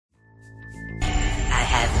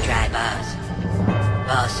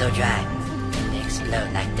balls so dry, they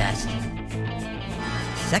explode like dust.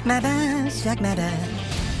 Suck my balls, suck my balls.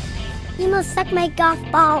 You must suck my golf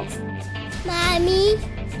balls. Mommy?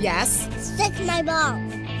 Yes? Suck my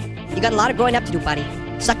balls. You got a lot of growing up to do, buddy.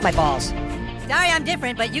 Suck my balls. Sorry I'm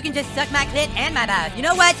different, but you can just suck my clit and my balls. You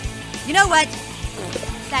know what? You know what?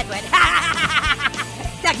 That's what.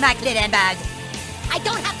 Suck my clit and balls. I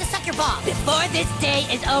don't have to suck your balls. Before this day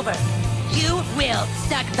is over, you will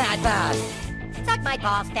suck my balls. Suck my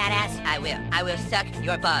balls, fat ass. I will. I will suck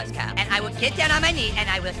your balls, Kyle. And I will get down on my knee and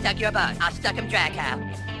I will suck your balls. I'll suck them dry, Kyle.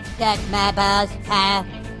 Suck my balls, Kyle.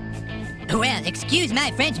 Well, excuse my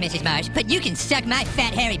French, Mrs. Marsh, but you can suck my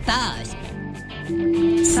fat, hairy balls.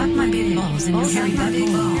 Suck my big balls in your hairy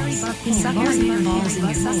butthole. Suck my big balls in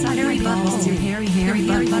your hairy butthole. Your hairy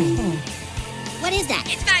butthole. What is that?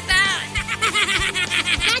 It's my balls.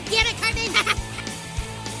 God damn it, Carmen!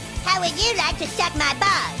 How would you like to suck my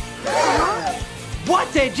balls?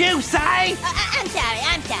 What did you say? I'm sorry.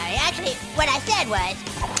 Actually, what I said was...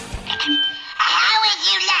 How would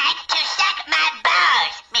you like to suck my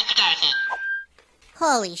balls, Mr. Darcy?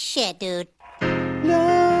 Holy shit, dude.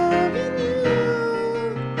 Loving you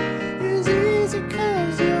is easy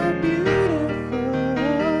 'cause you're beautiful.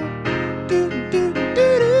 Do, do, do, do.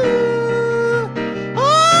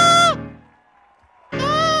 Oh!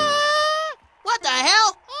 Ah! What the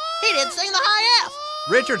hell? He didn't sing the high F.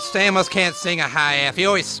 Richard Stamos can't sing a high F. He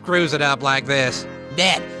always screws it up like this.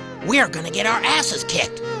 Dad, we're gonna get our asses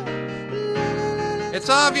kicked. It's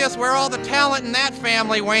obvious where all the talent in that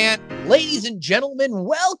family went. Ladies and gentlemen,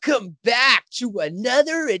 welcome back to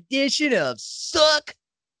another edition of Suck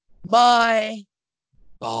My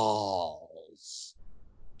Balls.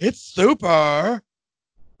 It's super.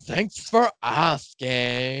 Thanks for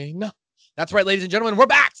asking. That's right, ladies and gentlemen, we're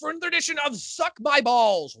back for another edition of Suck My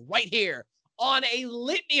Balls right here on a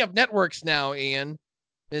litany of networks now, Ian.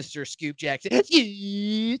 Mr. Scoop Jackson.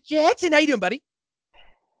 Scoop Jackson, how you doing, buddy?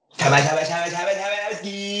 Another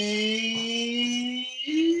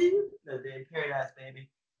day in paradise, baby.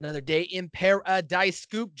 Another day in paradise.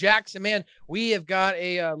 Scoop Jackson, man. We have got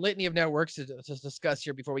a litany of networks to discuss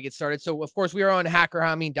here before we get started. So, of course, we are on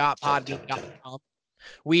hackerhumming.podbean.com.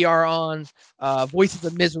 We are on Voices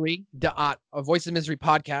of Misery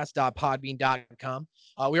podcast.podbean.com.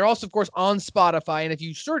 We are also, of course, on Spotify. And if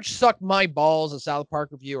you search Suck My Balls, a South Park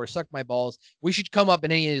review, or Suck My Balls, we should come up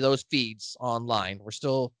in any of those feeds online. We're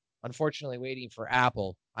still, unfortunately, waiting for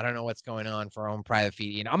Apple. I don't know what's going on for our own private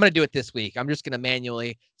feed. You know, I'm going to do it this week. I'm just going to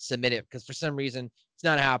manually submit it because for some reason it's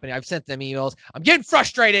not happening. I've sent them emails. I'm getting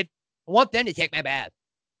frustrated. I want them to take my bad.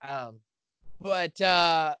 But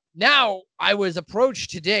now I was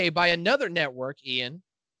approached today by another network, Ian,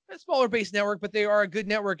 a smaller based network, but they are a good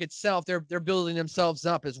network itself. They're building themselves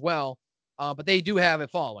up as well. But they do have a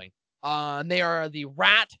following. And they are the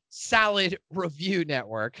Rat Salad Review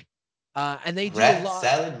Network. And they do Rat a lot.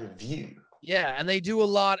 Salad Review. Yeah, and they do a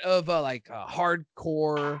lot of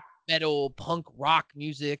hardcore metal, punk rock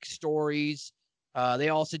music stories. They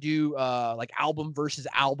also do like album versus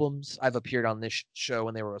albums. I've appeared on this show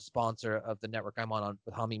when they were a sponsor of the network I'm on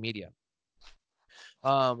with Humming Media.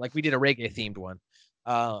 Like we did a reggae themed one,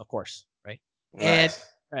 of course, right? Nice.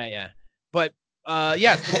 And yeah, but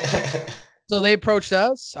yeah. So they approached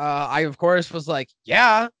us. I of course was like,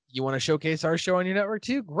 yeah. You want to showcase our show on your network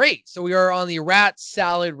too? Great. So we are on the Rat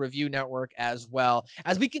Salad Review Network as well.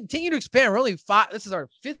 As we continue to expand, we're only this is our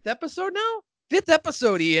 5th episode now? 5th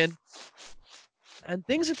episode, Ian. And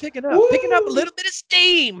things are picking up. Woo! Picking up a little bit of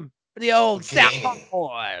steam for the old South Park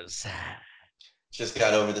boys. Just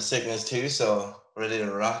got over the sickness too, so ready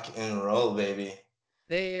to rock and roll, baby.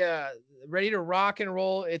 They ready to rock and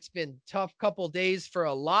roll. It's been tough couple days for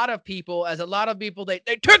a lot of people. As a lot of people, they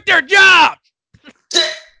took their jobs.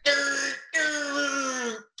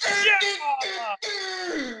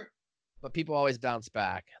 But people always bounce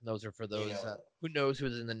back. Those are for those who knows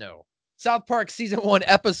who's in the know. South Park Season 1,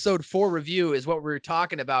 Episode 4 review is what we're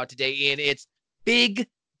talking about today, and it's Big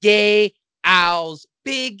Gay Owl's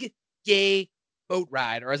Big Gay Boat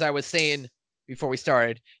Ride, or as I was saying before we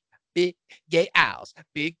started, Big Gay Owl's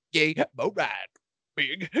Big Gay Boat Ride.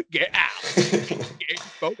 Big Gay Owl's Big Gay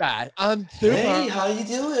Boat Ride. I'm super. Hey, how you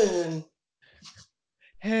doing?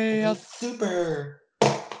 Hey, I'm super.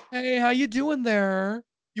 Hey, how you doing there?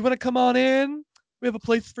 You want to come on in? We have a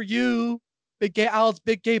place for you. Big Gay Owl's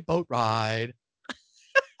Big Gay Boat Ride.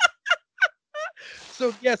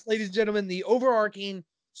 So, yes, ladies and gentlemen, the overarching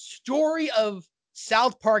story of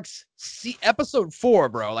South Park's episode 4,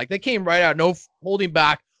 bro. Like, they came right out, no holding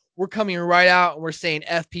back. We're coming right out and we're saying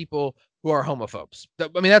F people who are homophobes. I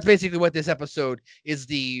mean, that's basically what this episode is,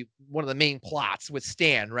 one of the main plots with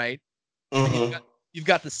Stan, right? Mm-hmm. You've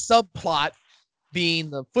got the subplot being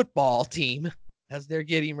the football team as they're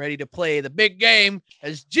getting ready to play the big game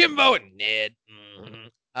as Jimbo and Ned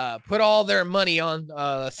put all their money on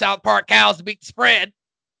South Park cows to beat the spread.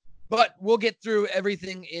 But we'll get through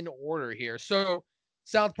everything in order here. So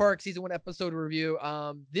South Park season 1 episode review.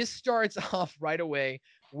 This starts off right away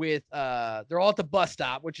with they're all at the bus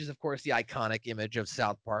stop, which is of course the iconic image of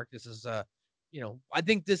South Park. This is I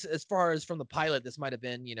think this, as far as from the pilot, this might have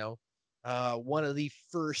been one of the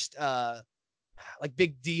first like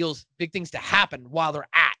big things to happen while they're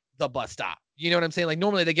at the bus stop. You know what I'm saying? Like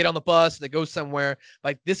normally they get on the bus, they go somewhere.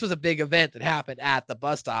 Like this was a big event that happened at the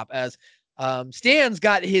bus stop as Stan's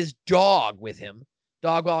got his dog with him.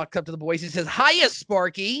 Dog walks up to the boys. He says, "Hiya,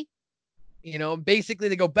 Sparky." Basically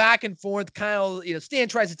they go back and forth. Kyle, Stan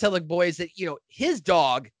tries to tell the boys that, his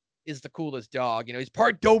dog is the coolest dog. He's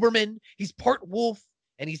part Doberman, he's part wolf,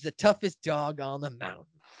 and he's the toughest dog on the mountain.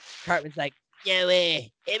 Cartman's like, So,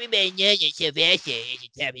 everybody knows that Sylvester is the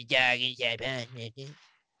toughest dog in Japan.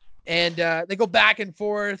 and they go back and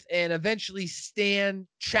forth, and eventually Stan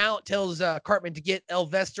tells Cartman to get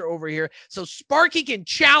Elvester over here so Sparky can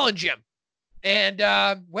challenge him. And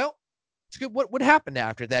well, it's good. What happened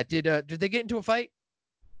after that? Did they get into a fight?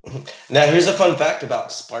 Now, here's a fun fact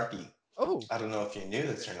about Sparky. Oh, I don't know if you knew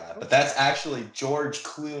this or not, but that's actually George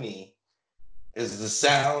Clooney is the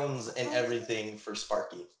sounds and everything for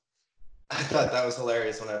Sparky. I thought that was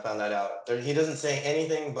hilarious when I found that out. He doesn't say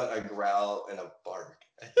anything but a growl and a bark.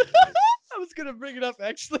 I was gonna bring it up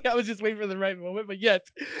actually. I was just waiting for the right moment, but yes,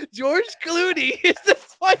 George Clooney is the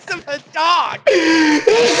voice of a dog.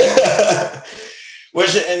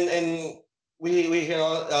 Which and we can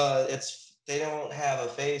all they don't have a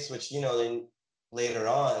face, which they later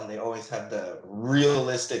on they always have the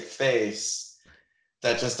realistic face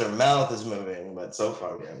that just their mouth is moving, but so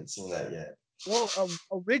far we haven't seen that yet. Well,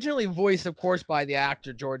 originally voiced, of course, by the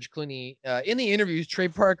actor George Clooney. In the interviews, Trey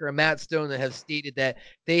Parker and Matt Stone have stated that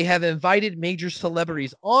they have invited major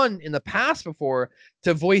celebrities on in the past before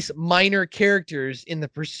to voice minor characters in the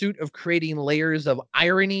pursuit of creating layers of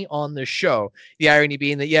irony on the show. The irony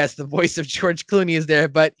being that, yes, the voice of George Clooney is there,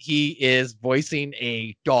 but he is voicing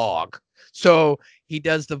a dog. So he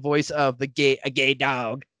does the voice of a gay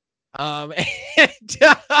dog. And,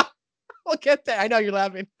 look at that. I know you're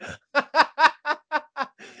laughing.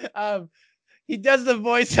 He does the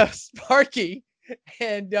voice of Sparky.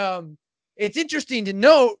 And it's interesting to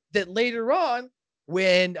note that later on,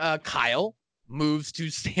 when Kyle moves to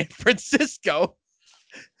San Francisco,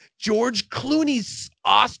 George Clooney's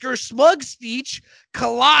Oscar Smug speech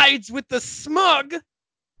collides with the smug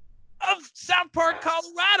of South Park,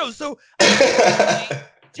 Colorado. So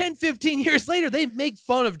 10, 15 years later, they make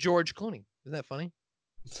fun of George Clooney. Isn't that funny?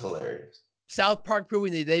 It's hilarious. South Park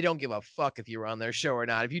proving that they don't give a fuck if you're on their show or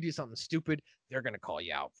not. If you do something stupid, they're going to call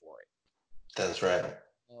you out for it. That's right.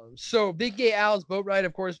 So Big Gay Al's Boat Ride,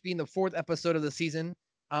 of course, being the 4th episode of the season.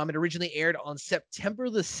 It originally aired on September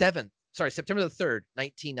the 3rd,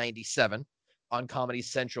 1997 on Comedy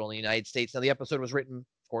Central in the United States. Now, the episode was written,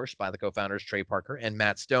 of course, by the co-founders Trey Parker and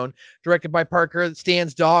Matt Stone. Directed by Parker,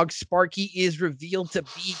 Stan's dog, Sparky, is revealed to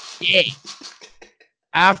be gay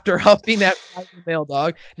after huffing that male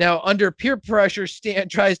dog. Now, under peer pressure, Stan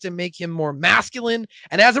tries to make him more masculine,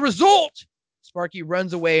 and as a result, Sparky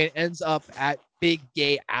runs away and ends up at Big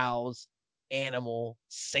Gay Al's animal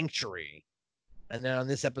sanctuary. And then on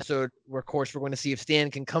this episode, of course, we're going to see if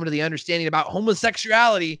Stan can come to the understanding about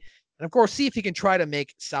homosexuality, and of course, see if he can try to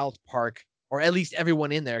make South Park, or at least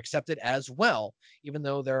everyone in there, accept it as well, even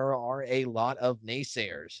though there are a lot of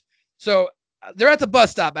naysayers. So they're at the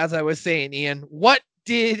bus stop, as I was saying, Ian. What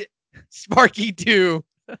did Sparky do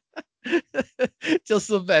till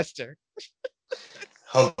Sylvester?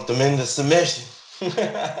 Humped him into submission. That's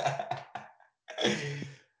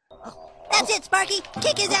it, Sparky.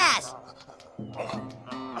 Kick his ass.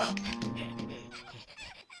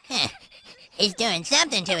 He's doing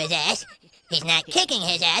something to his ass. He's not kicking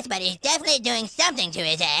his ass, but he's definitely doing something to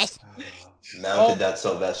his ass. Mounted that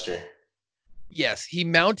Sylvester. Yes, he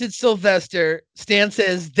mounted Sylvester. Stan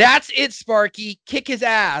says, "That's it, Sparky. Kick his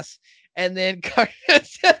ass." And then Cartman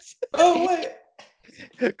says, "Oh, wait."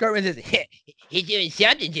 Cartman says, "He's doing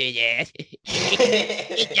something to his ass.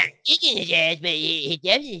 He's not kicking his ass, but he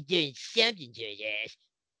definitely doing something to his ass."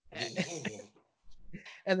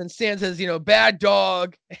 And then Stan says, bad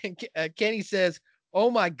dog. And Kenny says,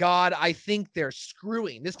 "Oh my God, I think they're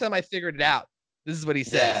screwing." This time I figured it out. This is what he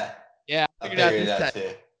said. Yeah, I figured it out this time.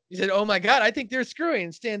 Too. He said, "Oh my God, I think they're screwing."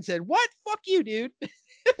 And Stan said, "What? Fuck you, dude."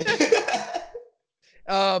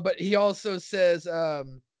 But he also says, no,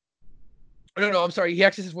 I'm sorry. He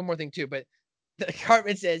actually says one more thing too, but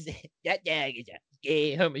Cartman says that dog is a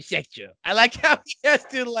gay homosexual. I like how he has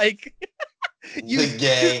to like use The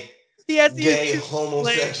gay, he has to gay use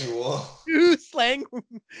homosexual. slang.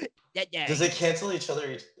 That dog. Does they cancel each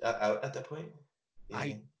other out at that point?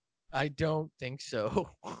 I don't think so.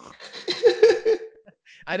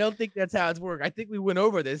 I don't think that's how it's worked. I think we went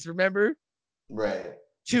over this. Remember? Right.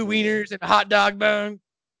 2 wieners and a hot dog bone.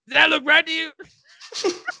 Did that look right to you?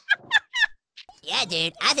 Yeah,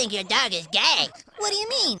 dude, I think your dog is gay. What do you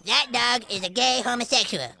mean? That dog is a gay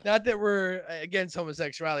homosexual. Not that we're against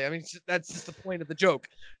homosexuality. I mean, that's just the point of the joke.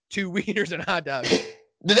 2 wieners and a hot dog.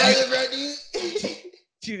 Did that look right to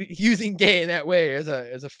you? Using gay in that way as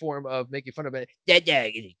a form of making fun of it. That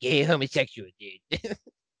dog is a gay homosexual, dude.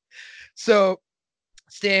 So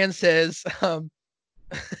Stan says,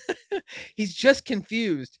 he's just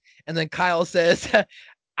confused. And then Kyle says,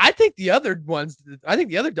 I think the other dog's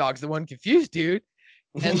the one confused, dude.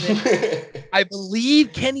 And then I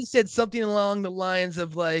believe Kenny said something along the lines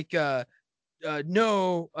of like,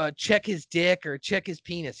 no, check his dick or check his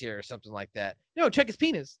penis here or something like that. No, check his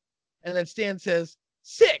penis. And then Stan says,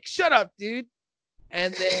 sick, shut up, dude.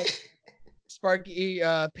 And then Sparky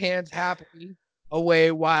pans happily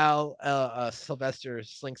away while Sylvester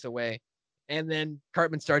slinks away. And then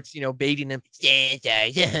Cartman starts, baiting him.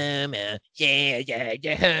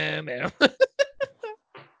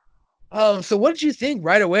 So what did you think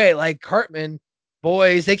right away? Like Cartman,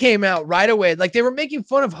 boys, they came out right away. Like they were making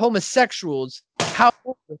fun of homosexuals.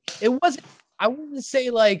 However, it wasn't, I wouldn't say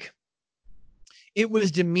like it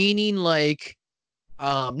was demeaning, like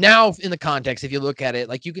now in the context, if you look at it,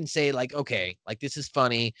 like you can say like, okay, like this is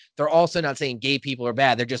funny. They're also not saying gay people are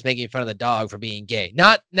bad. They're just making fun of the dog for being gay.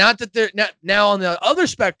 Not that they're not now on the other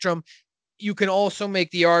spectrum. You can also make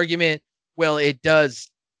the argument, well, it does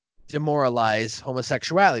demoralize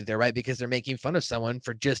homosexuality there, right? Because they're making fun of someone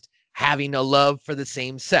for just having a love for the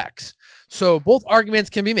same sex. So both arguments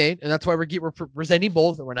can be made, and that's why we're presenting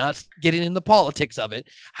both, and we're not getting in the politics of it.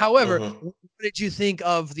 However, what did you think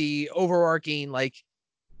of the overarching like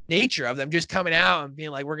nature of them just coming out and being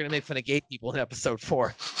like, we're gonna make fun of gay people in episode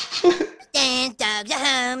 4? Stan's dog's a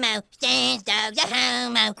homo. Stan's dog's a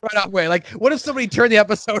homo. Right off way. Like, what if somebody turned the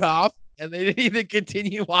episode off and they didn't even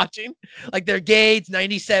continue watching? Like they're gay, it's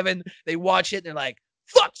 97, they watch it and they're like,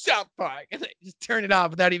 fuck South Park, and they just turn it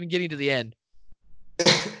off without even getting to the end.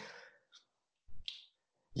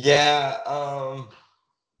 Yeah, gotta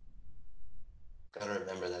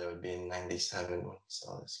remember that it would be in 97 when we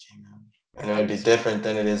saw this came out. And it would be different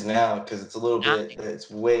than it is now because it's a little bit, it's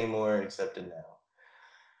way more accepted now.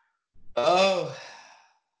 Oh.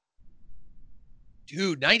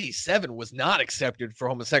 Dude, 97 was not accepted for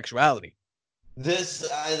homosexuality. This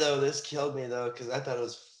killed me though, because I thought it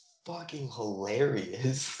was fucking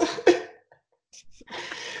hilarious.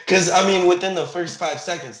 Because, I mean, within the first 5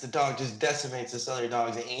 seconds, the dog just decimates this other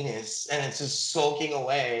dog's anus, and it's just sulking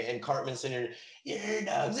away, and Cartman's sitting here, your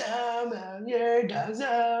dog's a homo, your dog's a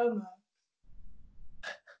homo.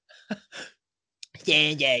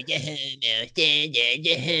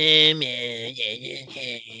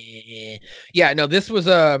 Yeah, no, this was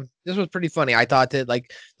pretty funny. I thought that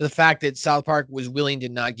like the fact that South Park was willing to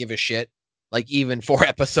not give a shit, like even 4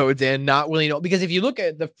 episodes in, not willing to, because if you look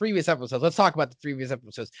at the previous episodes, let's talk about the previous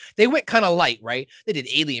episodes. They went kind of light, right? They did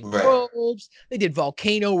alien probes, they did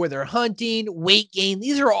volcano where they're hunting, weight gain.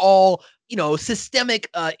 These are all, systemic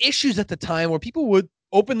issues at the time where people would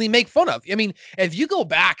openly make fun of. I mean, if you go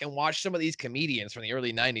back and watch some of these comedians from the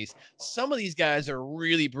early 90s, some of these guys are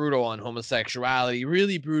really brutal on homosexuality,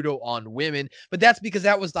 really brutal on women, but that's because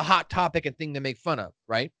that was the hot topic and thing to make fun of,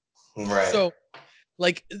 right? Right. So,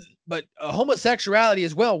 like, but homosexuality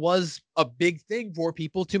as well was a big thing for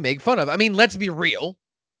people to make fun of. I mean, let's be real.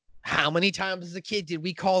 How many times as a kid did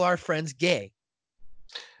we call our friends gay?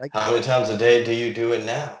 Like, how many times a day do you do it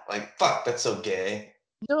now? Like, fuck, that's so gay.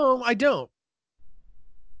 No, I don't.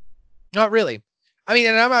 Not really. I mean,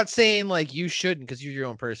 and I'm not saying like you shouldn't because you're your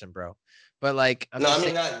own person, bro. But like, not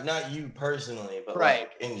you personally, but right,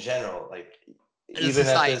 like in general, like even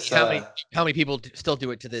society, at this, how many people still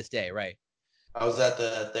do it to this day, right? I was at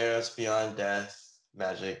the Theros Beyond Death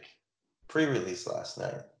Magic pre-release last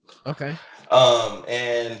night. Okay.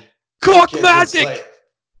 And Cock Magic.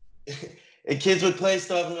 And kids would play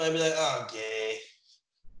stuff, and I'd be like, "Oh, gay."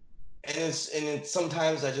 And it's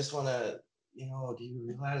sometimes I just want to. Do you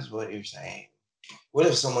realize what you're saying? What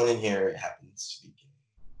if someone in here happens to be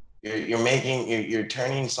gay? You're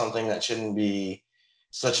turning something that shouldn't be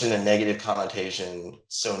such in a negative connotation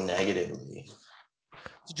so negatively.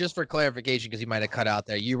 So just for clarification, because you might have cut out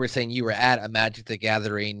there, you were saying you were at a Magic the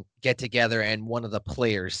Gathering get together and one of the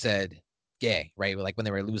players said gay, right? Like when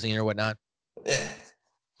they were losing or whatnot.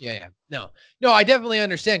 Yeah. No, I definitely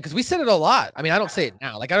understand because we said it a lot. I mean, I don't say it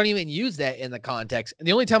now. Like, I don't even use that in the context. And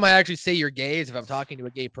the only time I actually say you're gay is if I'm talking to a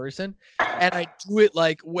gay person, and I do it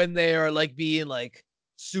like when they are like being like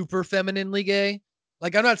super femininely gay.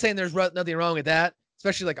 Like, I'm not saying there's nothing wrong with that.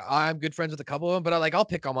 Especially like I'm good friends with a couple of them, but I'll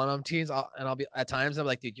pick on them teens, and I'll be at times I'm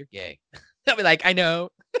like, dude, you're gay. I'll be like, I know,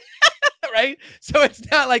 right? So it's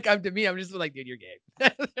not like I'm to me. I'm just like, dude, you're gay.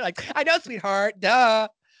 They're like, I know, sweetheart. Duh.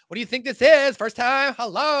 What do you think this is? First time?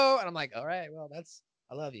 Hello. And I'm like, all right, well,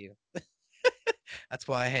 I love you. That's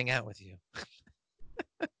why I hang out with you.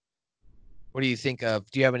 What do you think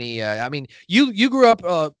of? Do you have any? I mean, you grew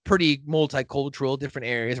up pretty multicultural, different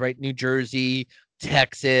areas, right? New Jersey,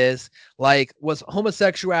 Texas. Like, was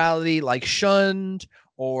homosexuality like shunned,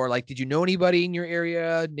 or like, did you know anybody in your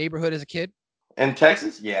area, neighborhood as a kid? In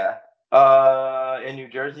Texas, yeah. In New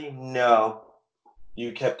Jersey, no.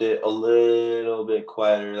 You kept it a little bit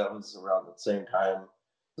quieter. That was around the same time.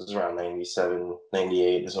 This was around 97,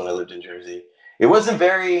 98 is when I lived in Jersey. It wasn't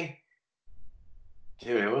very,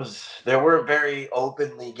 dude, there were very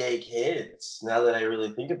openly gay kids now that I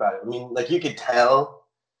really think about it. I mean, like, you could tell,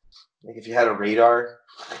 like, if you had a radar.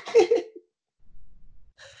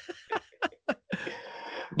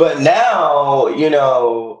 But now,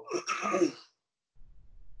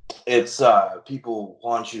 it's people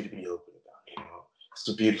want you to be open about it. It's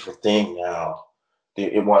a beautiful thing now.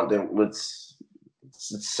 It's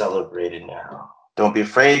celebrated now. Don't be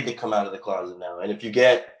afraid to come out of the closet now. And if you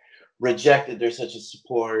get rejected, there's such a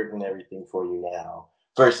support and everything for you now.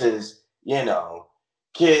 Versus,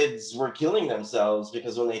 kids were killing themselves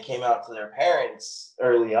because when they came out to their parents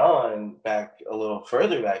early on, back a little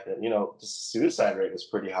further back then, the suicide rate was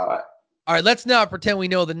pretty high. All right, let's not pretend we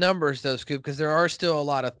know the numbers, though, Scoop, because there are still a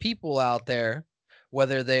lot of people out there,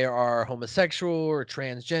 whether they are homosexual or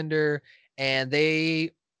transgender, and they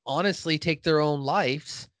honestly take their own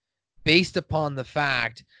lives based upon the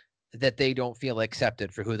fact that they don't feel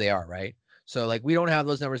accepted for who they are, right? So, like, we don't have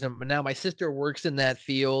those numbers. But now my sister works in that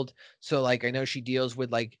field. So, like, I know she deals with,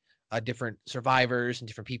 like, different survivors and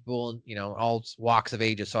different people, all walks of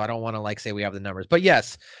ages. So I don't want to, like, say we have the numbers. But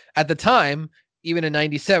yes, at the time, even in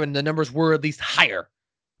 97, the numbers were at least higher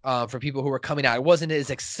for people who were coming out. It wasn't as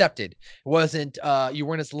accepted. It wasn't, you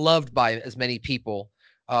weren't as loved by as many people,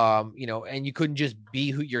 and you couldn't just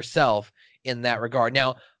be yourself in that regard.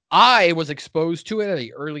 Now, I was exposed to it at an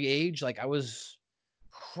early age. Like, I was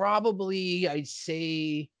probably, I'd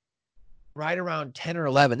say, right around 10 or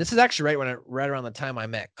 11. This is actually right around the time I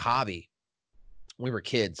met Kavi. We were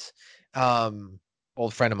kids.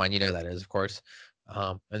 Old friend of mine, that is, of course.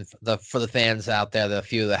 And for the fans out there, the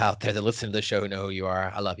few out there that listen to the show who know who you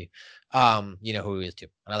are, I love you. You know who he is too,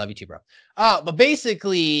 and I love you too, bro. But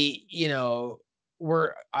basically,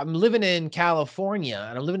 I'm living in California,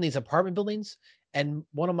 and I'm living in these apartment buildings, and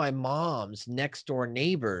one of my mom's next door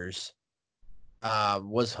neighbors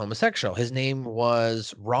was homosexual. His name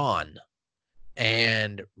was Ron,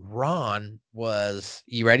 and Ron was.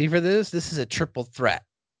 You ready for this? This is a triple threat.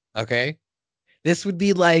 Okay. This would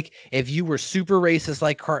be like if you were super racist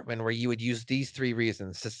like Cartman, where you would use these 3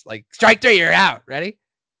 reasons. Just like, strike 3, you're out. Ready?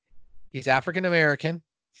 He's African American,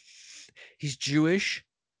 he's Jewish,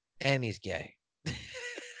 and he's gay.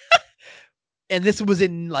 And this was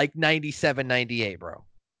in like 97, 98, bro.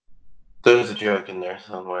 There's a joke in there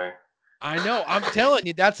somewhere. I know. I'm telling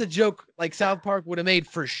you, that's a joke like South Park would have made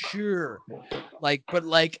for sure.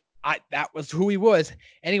 That was who he was.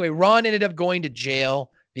 Anyway, Ron ended up going to jail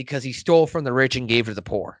because he stole from the rich and gave to the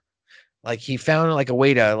poor. Like, he found like a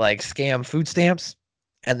way to like scam food stamps,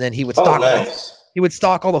 and then he would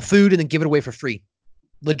stock all the food and then give it away for free.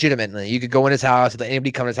 Legitimately, you could go in his house, let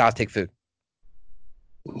anybody come to his house, take food.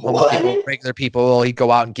 People, regular people, he'd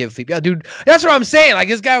go out and give food. Yeah, dude, that's what I'm saying. Like,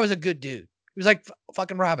 this guy was a good dude. He was like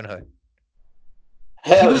fucking Robin Hood.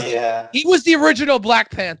 Yeah. He was the original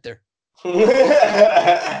Black Panther.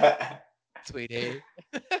 Sweetie.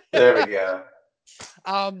 There we go.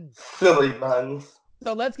 Silly puns.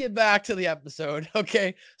 So let's get back to the episode.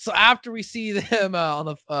 Okay. So after we see them on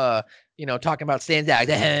the, talking about stands out,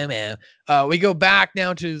 we go back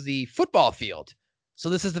now to the football field. So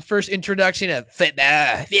this is the first introduction of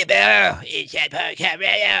football.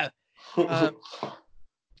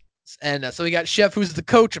 And so we got Chef, who's the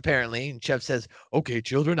coach, apparently. And Chef says, okay,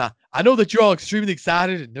 children, I know that you're all extremely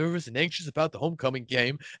excited and nervous and anxious about the homecoming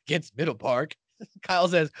game against Middle Park. Kyle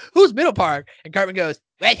says, who's Middle Park? And Cartman goes,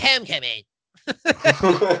 where's homecoming?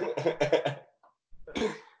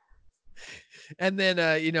 And then,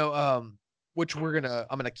 which I'm going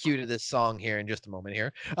to cue to this song here in just a moment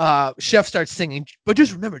here. Chef starts singing, but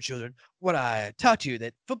just remember, children, what I taught you,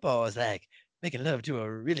 that football is like making love to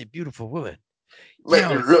a really beautiful woman.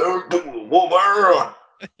 Making love to a woman.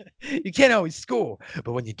 You can't always score,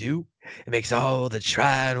 but when you do, it makes all the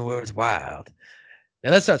trying worthwhile.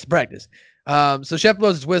 Now let's start some practice. So Chef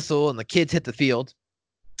blows his whistle, and the kids hit the field.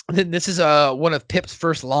 And then this is one of Pip's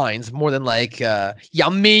first lines, more than like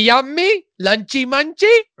 "yummy, yummy, lunchy,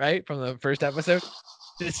 munchy," right from the first episode.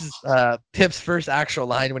 This is Pip's first actual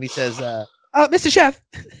line when he says, "Mr. Chef."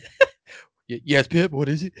 Yes, Pip. What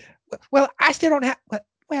is it? Well, I still don't have.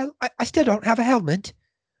 Well, I still don't have a helmet.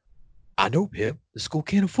 I know, Pip. The school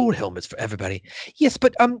can't afford helmets for everybody. Yes,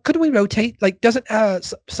 but couldn't we rotate? Like, doesn't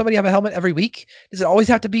somebody have a helmet every week? Does it always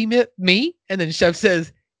have to be me? And then Chef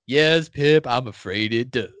says, "Yes, Pip. I'm afraid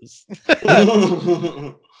it does."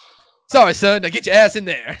 Sorry, son. Now get your ass in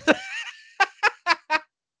there.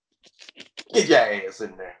 Get your ass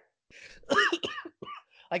in there.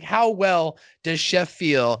 Like, how well does Chef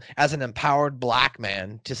feel as an empowered black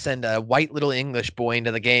man to send a white little English boy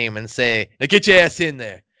into the game and say, "Now get your ass in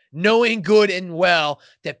there," knowing good and well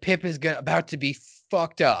that Pip is about to be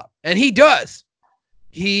fucked up? And he does.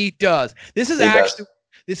 He does. This is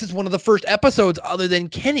this is one of the first episodes other than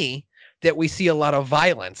Kenny that we see a lot of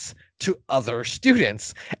violence to other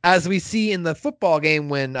students, as we see in the football game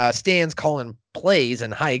when Stan's calling plays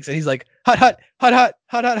and hikes, and he's like, "Hut, hut, hut, hut,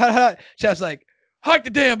 hut, hut, hut, hut." Chef's like, "Hike the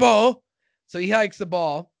damn ball." So he hikes the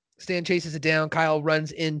ball. Stan chases it down. Kyle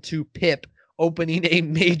runs into Pip, opening a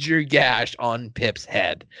major gash on Pip's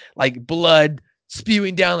head, like blood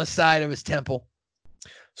spewing down the side of his temple.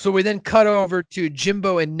 So we then cut over to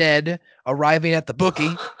Jimbo and Ned arriving at the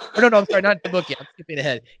bookie. Or no, I'm sorry, not the bookie. I'm skipping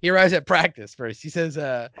ahead. He arrives at practice first. He says,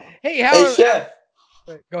 "Hey, Hey, Chef.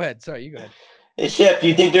 Go ahead. Sorry, you go ahead. Hey, Chef, do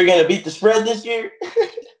you think they're going to beat the spread this year?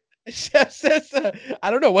 Chef says, "I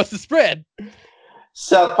don't know. What's the spread?"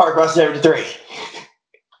 South Park by 73.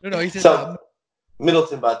 No, he says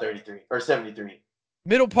Middleton by 33 or 73.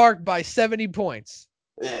 Middle Park by 70 points.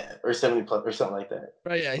 Yeah, or 70 plus or something like that.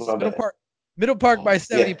 Right, yeah. Middle Park by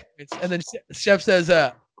 70 points. And then Chef says,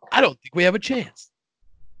 "I don't think we have a chance."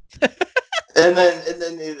 and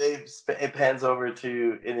then it pans over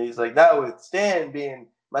to, and he's like, "Now with Stan being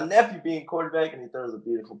my nephew being quarterback," and he throws a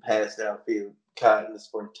beautiful pass downfield, caught in the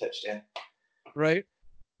sport touchdown. Right.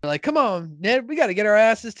 They're like, "Come on, Ned, we got to get our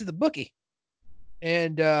asses to the bookie."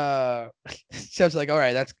 And Chef's like, "All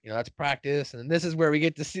right, that's practice." And this is where we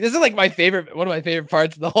get to see, this is like one of my favorite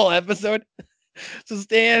parts of the whole episode. So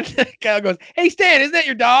Kyle goes, "Hey, Stan, isn't that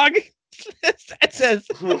your dog?" Stan says,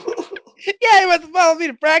 "Yeah, he wants to follow me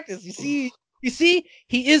to practice." You see,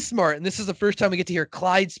 he is smart. And this is the first time we get to hear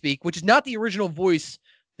Clyde speak, which is not the original voice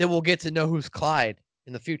that we'll get to know who's Clyde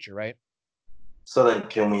in the future, right? So then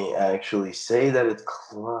can we actually say that it's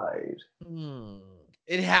Clyde?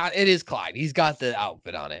 It is Clyde. He's got the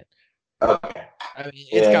outfit on it. Okay. I mean,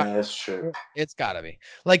 that's true. It's gotta be.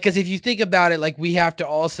 Like, because if you think about it, like, we have to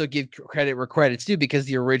also give credit where credit's due, because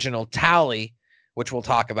the original Tally, which we'll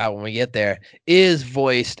talk about when we get there, is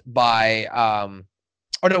voiced by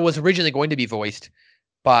was originally going to be voiced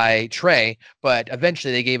by Trey, but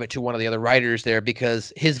eventually they gave it to one of the other writers there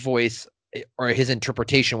because his voice or his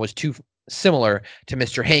interpretation was too similar to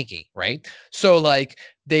Mr. Hanky, right? So like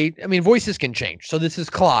voices can change. So this is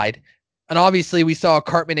Clyde. And obviously we saw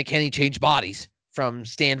Cartman and Kenny change bodies from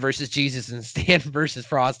Stan versus Jesus and Stan versus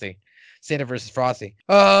Frosty. Santa versus Frosty.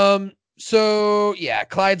 So yeah,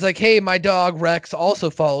 Clyde's like, "Hey, my dog Rex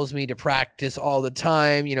also follows me to practice all the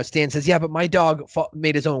time." You know, Stan says, "Yeah, but my dog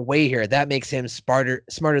made his own way here. That makes him smarter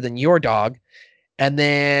than your dog." And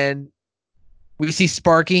then we see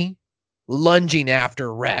Sparky lunging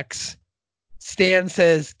after Rex. Stan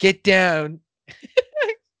says, "Get down."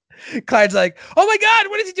 Clyde's like, "Oh my God,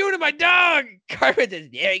 what is he doing to my dog?" Cartman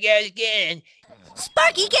says, "There he goes again."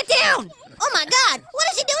 Sparky, get down! Oh my God, what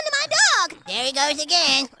is he doing to my dog? There he goes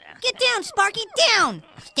again. Get down, Sparky, down!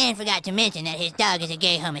 Stan forgot to mention that his dog is a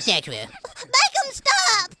gay homosexual. Make him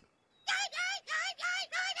stop!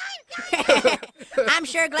 I'm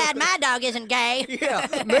sure glad my dog isn't gay.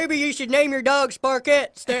 Yeah, maybe you should name your dog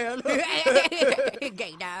Sparkette, Stan.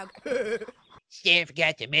 Gay dog. Stan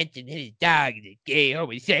forgot to mention that his dog is a gay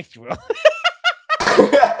homosexual.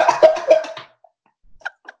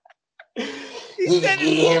 It's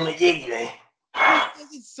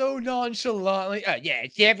so nonchalant. Like, "Oh yeah,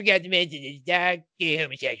 Stan forgot to mention his dog gay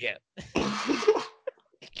homosexual."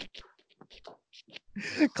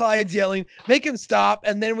 Clyde's yelling, "Make him stop!"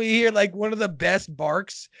 And then we hear like one of the best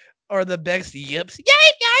barks or the best yips,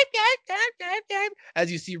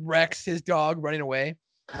 as you see Rex, his dog, running away.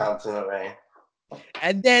 Pouncing away.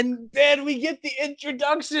 And then we get the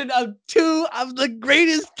introduction of two of the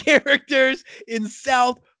greatest characters in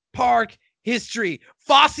South Park history.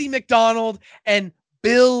 Fosse McDonald and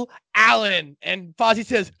Bill Allen. And Fosse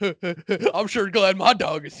says, I'm sure glad my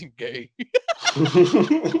dog isn't gay.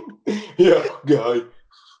 Yeah, guy.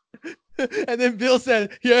 And then Bill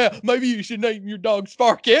said, yeah, maybe you should name your dog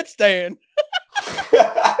Sparkette Stan.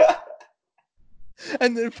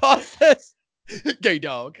 And then Fosse says, gay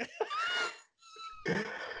dog.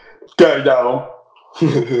 Gay dog.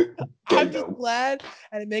 I'm just glad,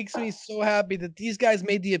 and it makes me so happy that these guys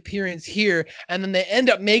made the appearance here, and then they end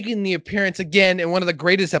up making the appearance again in one of the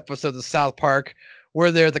greatest episodes of South Park,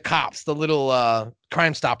 where they're the cops, the little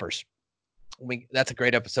Crime Stoppers. That's a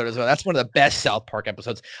great episode as well. That's one of the best South Park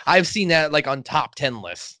episodes. I've seen that like on top 10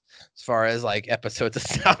 lists as far as like episodes of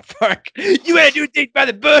South Park. You want to do things by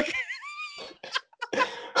the book?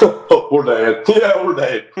 We're dead. Yeah, we're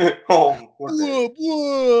dead. Oh, we're dead.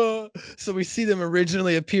 Whoa. So we see them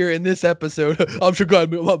originally appear in this episode. I'm sure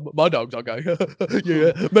glad my dog's okay.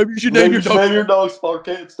 Yeah, maybe you should name your dog. Name your dog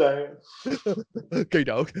Sparkette Stan. Gay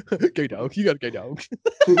dog. Gay dog. You got a gay dog.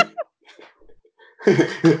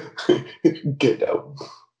 Gay dog.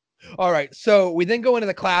 All right. So we then go into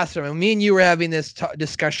the classroom, and me and you were having this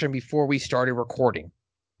discussion before we started recording.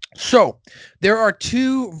 So there are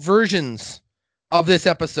two versions of this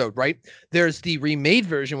episode, right? There's the remade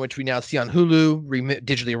version, which we now see on Hulu,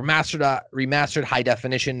 digitally remastered, high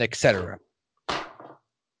definition, etc.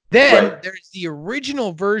 Then there's the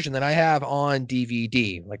original version that I have on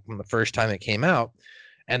DVD, like from the first time it came out,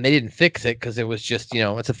 and they didn't fix it because it was just,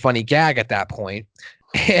 it's a funny gag at that point.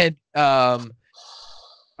 And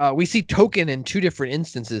we see Token in two different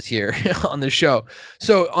instances here on the show.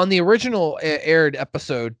 So on the original aired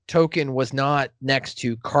episode, Token was not next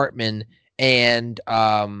to Cartman and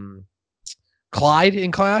Clyde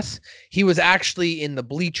in class. He was actually in the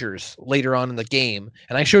bleachers later on in the game,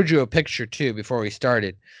 and I showed you a picture too before we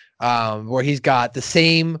started, where he's got the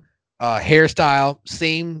same hairstyle,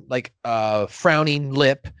 same like frowning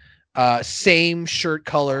lip, same shirt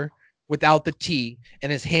color without the T,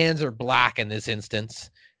 and his hands are black in this instance.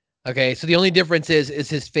 Okay, so the only difference is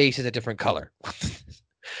his face is a different color.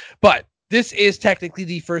 But this is technically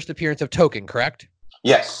the first appearance of Token, correct?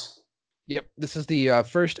 Yes. Yep, this is the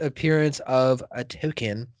first appearance of a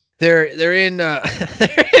Token. They're in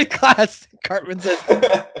they're in class. Cartman says,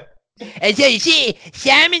 and so you see,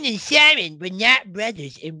 Simon and Simon were not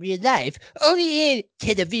brothers in real life, only in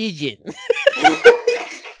television.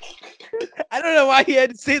 I don't know why he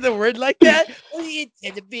had to say the word like that. Only in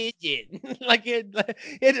television. Like he had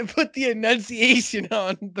to put the enunciation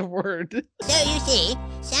on the word. So you see,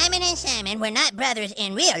 Simon and Simon were not brothers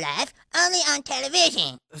in real life, only on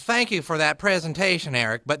television. Thank you for that presentation,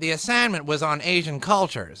 Eric, but the assignment was on Asian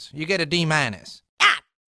cultures. You get a D-. Ah,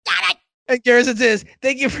 got it. And Garrison says,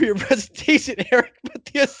 thank you for your presentation, Eric, but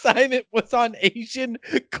the assignment was on Asian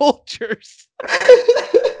cultures.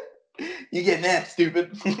 You get that,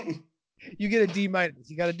 stupid. You get a D-.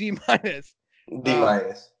 You got a D-. D-.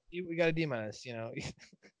 We got a D-.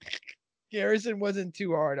 Garrison wasn't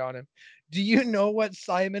too hard on him. Do you know what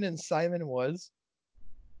Simon and Simon was?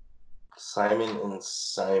 Simon and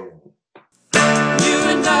Simon. You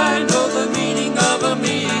and I know the meaning of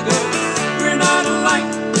amigo. We're not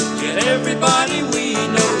alike, yet everybody we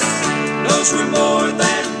know knows we're more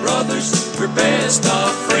than brothers. We're best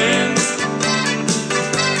of friends.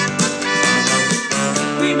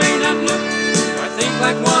 We may not look or think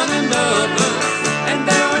like one another, and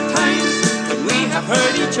there are times when we have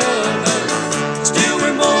hurt each other. Still,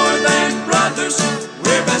 we're more than brothers.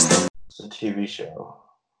 We're best of. It's a TV show.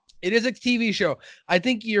 It is a TV show. I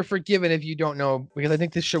think you're forgiven if you don't know, because I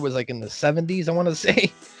think this show was like in the 70s, I want to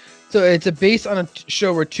say. So it's based on a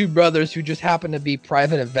show where two brothers who just happen to be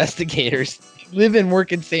private investigators live and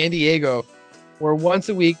work in San Diego, where once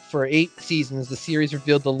a week for 8 seasons, the series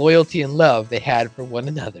revealed the loyalty and love they had for one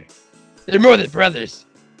another. They're more than brothers.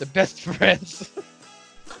 They're best friends.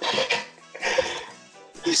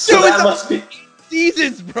 So that must be...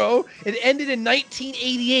 seasons, bro. It ended in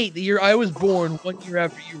 1988, the year I was born, 1 year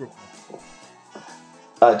after you were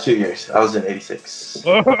born. 2 years. I was in 86.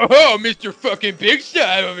 Oh, Mr. fucking Big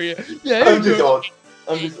Shot over here. Yeah, I'm just old.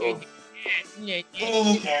 I'm just old.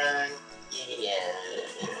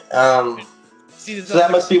 So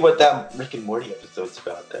that must be what that Rick and Morty episode's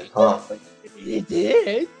about then, huh? It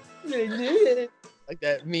did. Like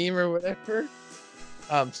that meme or whatever.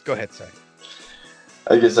 Just go ahead, sorry.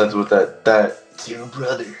 I guess that's what that two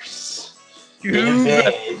brothers. Two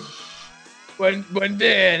brothers. One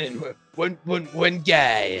man and one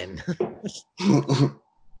guy, and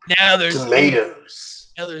now there's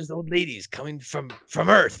tomatoes. Now there's old ladies coming from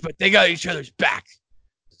Earth, but they got each other's back.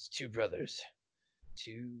 It's two brothers.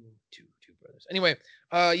 Two Brothers. Anyway,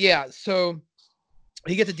 yeah. So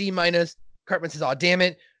he gets a D minus. Cartman says, "Oh, damn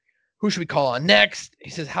it. Who should we call on next?" He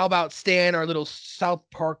says, "How about Stan, our little South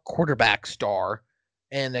Park quarterback star?"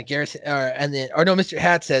 And Garrison, Mr.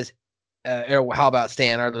 Hat says, "How about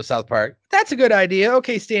Stan, our little South Park?" "That's a good idea.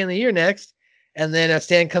 Okay, Stanley, you're next." And then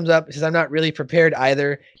Stan comes up and says, "I'm not really prepared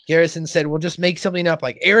either." Garrison said, "We'll just make something up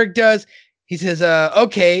like Eric does." He says,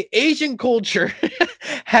 "Okay, Asian culture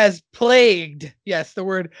has plagued," yes, the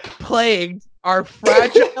word plagued, "our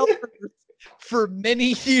fragile earth for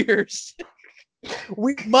many years.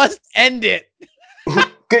 We must end it."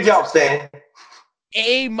 Good job, Stan.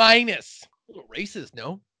 A minus. A little racist,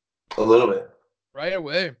 no? A little bit. Right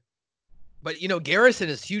away. But, Garrison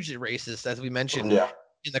is hugely racist, as we mentioned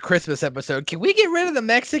in the Christmas episode. Can we get rid of the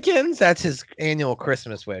Mexicans? That's his annual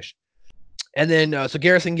Christmas wish. And then, so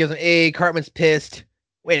Garrison gives an A. Cartman's pissed.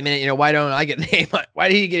 Wait a minute, why don't I get an A? Why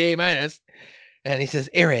did he get A minus? And he says,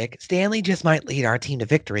 "Eric, Stanley just might lead our team to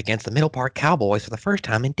victory against the Middle Park Cowboys for the first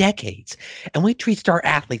time in decades. And we treat star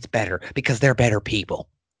athletes better because they're better people."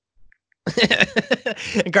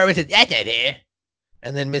 And Cartman says, "That's not fair."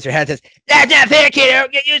 And then Mr. Hat says, "That's not fair, kiddo.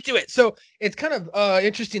 Get used to it." So it's kind of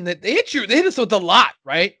interesting that they hit us with a lot,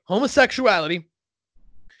 right? Homosexuality.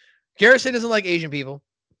 Garrison doesn't like Asian people.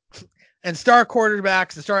 And star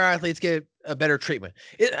quarterbacks, the star athletes get a better treatment.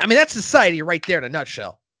 That's society right there in a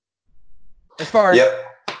nutshell. As far as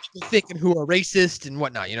people thinking who are racist and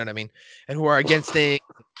whatnot, you know what I mean? And who are against things.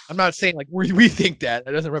 I'm not saying like we think that.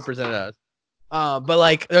 That doesn't represent us. But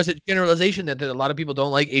like there's a generalization that a lot of people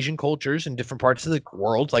don't like Asian cultures in different parts of the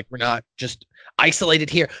world. Like we're not just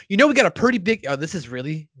isolated here. We got a pretty big, this is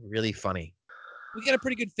really, really funny. We got a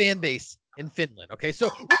pretty good fan base in Finland. Okay.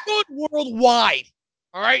 So we're going worldwide.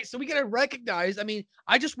 All right. So we got to recognize,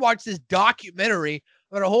 I just watched this documentary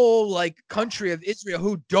about a whole like country of Israel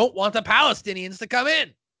who don't want the Palestinians to come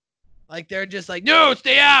in. Like they're just like, "No,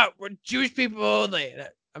 stay out. We're Jewish people only."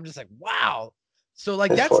 I'm just like, wow. So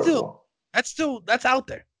like that's out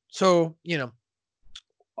there. So,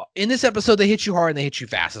 in this episode, they hit you hard and they hit you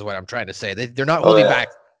fast is what I'm trying to say. They're not holding back.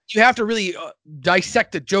 You have to really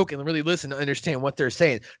dissect the joke and really listen to understand what they're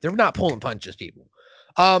saying. They're not pulling punches, people.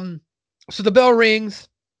 So the bell rings.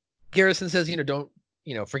 Garrison says, don't,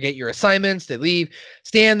 forget your assignments. They leave.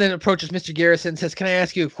 Stan then approaches Mr. Garrison and says, "Can I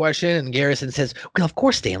ask you a question?" And Garrison says, "Well, of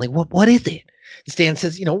course, Stanley. What is it?" And Stan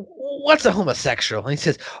says, "What's a homosexual?" And he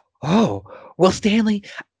says, "Oh, well, Stanley,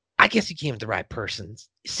 I guess you came to the right person.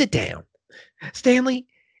 Sit down. Stanley,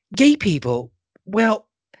 gay people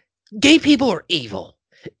are evil.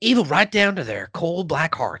 Evil right down to their cold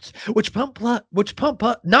black hearts, which pump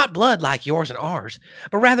up not blood like yours and ours,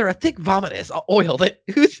 but rather a thick vomitous oil that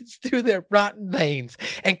oozes through their rotten veins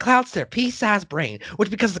and clouds their pea-sized brain,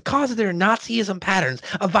 which becomes the cause of their Nazism patterns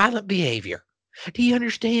of violent behavior. Do you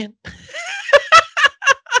understand?"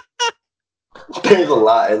 There's a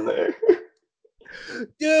lot in there.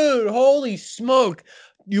 Dude, holy smoke.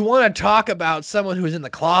 You want to talk about someone who's in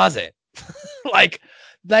the closet. Like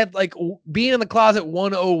being in the closet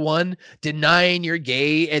 101, denying you're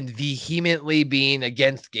gay and vehemently being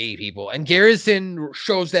against gay people. And Garrison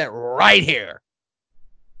shows that right here.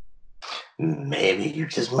 "Maybe you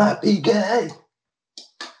just might be gay."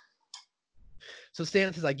 So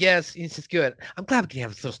Stanley says, "I guess." He says, "Good. I'm glad we can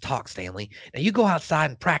have those talks, Stanley. Now you go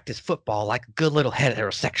outside and practice football like a good little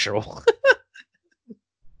heterosexual."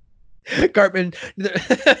 Cartman,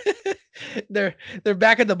 they're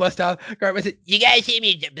back at the bus stop. Cartman said, "You guys see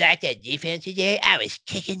me black that defense today? I was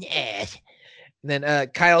kicking ass." And then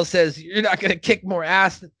Kyle says, "You're not going to kick more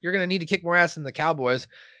ass. You're going to need to kick more ass than the Cowboys."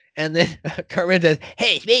 And then Cartman says,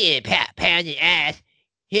 "Hey, speaking of pounding ass,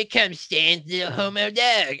 here comes Stan's little homo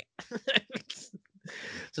dog."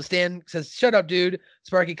 So Stan says, "Shut up, dude."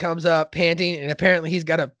 Sparky comes up panting, and apparently he's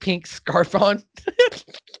got a pink scarf on.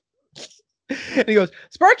 And he goes,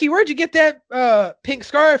 "Sparky, where'd you get that pink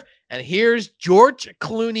scarf?" And here's George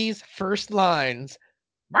Clooney's first lines.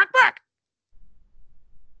 "Bark, bark."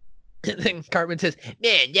 And then Cartman says,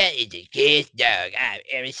 "Man, that is the gayest dog I've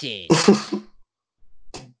ever seen."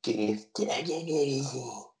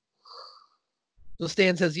 So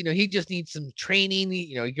Stan says, he just needs some training.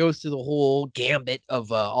 He goes through the whole gambit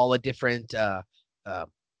of all the different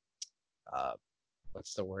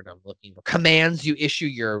what's the word I'm looking for? Commands you issue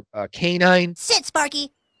your canine. Sit,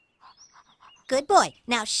 Sparky. Good boy.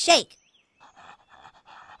 Now shake.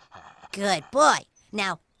 Good boy.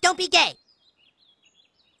 Now, don't be gay.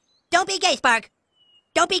 Don't be gay, Spark.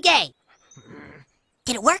 Don't be gay.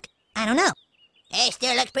 Did it work? I don't know. Hey,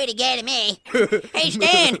 still looks pretty gay to me. Hey,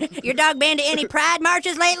 Stan, your dog been to any pride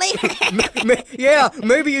marches lately? Yeah,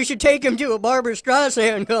 maybe you should take him to a Barbra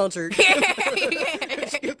Streisand concert.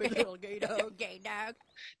 Stupid little gay dog. Gay dog.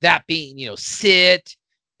 That being, you know, sit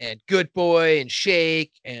and good boy and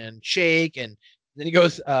shake. And then he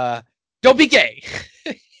goes, don't be gay.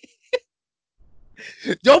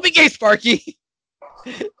 Don't be gay, Sparky.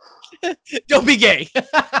 Don't be gay.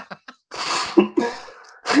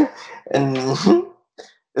 And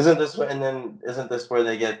isn't this where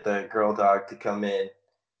they get the girl dog to come in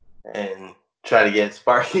and try to get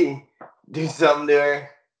Sparky do something to her?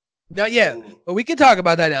 Not yet, but we can talk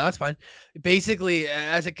about that now. That's fine. Basically,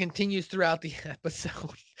 as it continues throughout the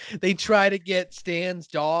episode, they try to get Stan's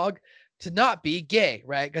dog to not be gay,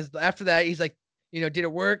 right? Because after that, he's like, you know, did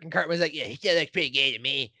it work? And Cartman's like, yeah, he said that's pretty gay to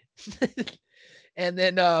me. And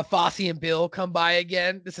then Fosse and Bill come by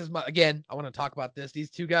again. This is I want to talk about this. These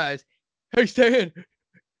two guys. Hey, Stan,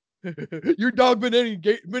 your dog been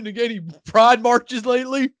to any pride marches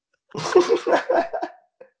lately?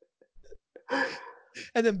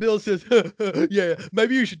 And then Bill says, yeah,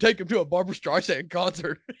 maybe you should take him to a Barbra Streisand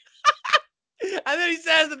concert. And then he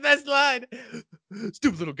says the best line,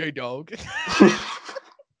 stupid little gay dog.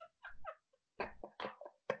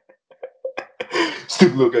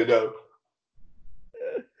 Stupid little gay dog.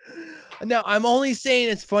 Now, I'm only saying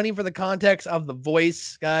it's funny for the context of the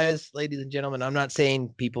voice, guys, ladies and gentlemen. I'm not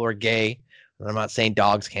saying people are gay. And I'm not saying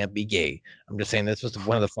dogs can't be gay. I'm just saying this was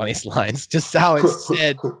one of the funniest lines. Just how it's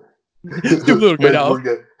said. Stupid little gay dog.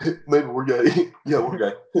 Maybe we're gay. Yeah, we're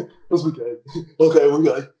gay. Let's be gay. Okay, we're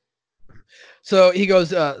gay. So he goes,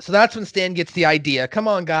 so that's when Stan gets the idea. Come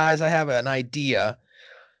on, guys, I have an idea.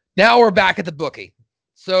 Now we're back at the bookie.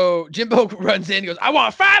 So Jimbo runs in and goes, I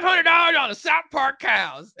want $500 on the South Park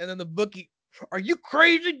cows. And then the bookie, are you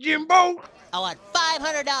crazy, Jimbo? I want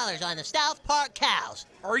 $500 on the South Park cows.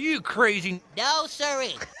 Are you crazy? No,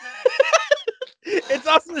 sirree. It's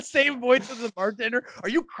also the same voice as the bartender. Are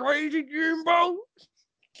you crazy, Jimbo?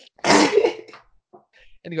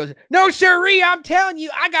 And he goes, no, sirree, I'm telling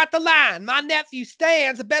you, I got the line. My nephew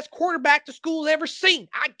Stan's the best quarterback the school's ever seen.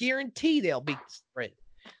 I guarantee they'll beat the spread.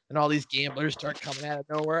 And all these gamblers start coming out of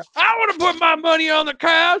nowhere. I want to put my money on the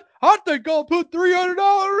cows. I think I'll put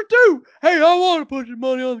 $300 too. Hey, I want to put your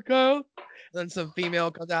money on the cows. And then some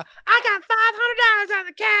female comes out. I got $500 on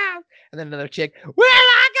the cows. And then another chick. Well,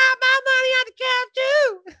 I got my money on the cows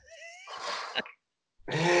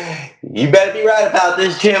too. You better be right about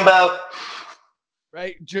this, Jimbo.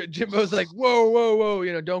 Right? Jimbo's like, whoa.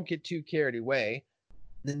 You know, don't get too carried away.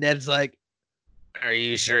 And then Ned's like, are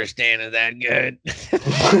you sure Stan is that good?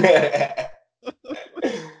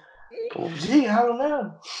 Well, gee, I don't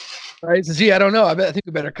know. Right? So, gee, I don't know. I think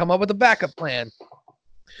we better come up with a backup plan.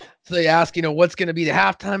 So they ask, you know, what's going to be the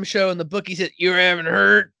halftime show? And the bookie said, you haven't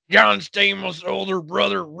heard? John Stamos' older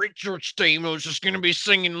brother, Richard Stamos, is going to be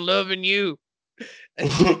singing Loving You.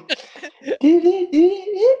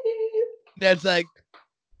 Ned's like,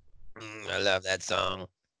 I love that song.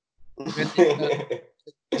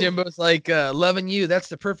 Jimbo's like, Loving You, that's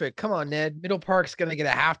the perfect. Come on, Ned. Middle Park's going to get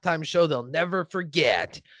a halftime show they'll never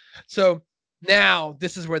forget. So now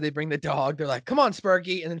this is where they bring the dog. They're like, come on,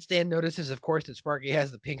 Sparky. And then Stan notices, of course, that Sparky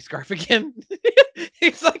has the pink scarf again.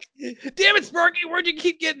 He's like, damn it, Sparky, where'd you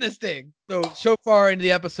keep getting this thing? So far into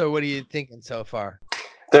the episode, what are you thinking so far?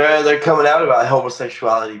 They're coming out about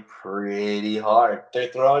homosexuality pretty hard. They're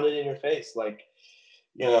throwing it in your face. Like,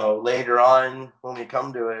 you know, later on when we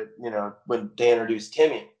come to it, you know, when they introduced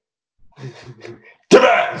Timmy.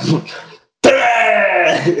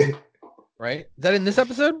 Right? Is that in this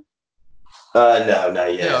episode? No,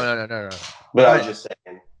 not yet. No. But I was just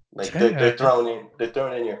saying, like they're throwing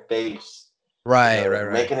it in your face. Right, you know,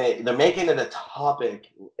 right. They're making it a topic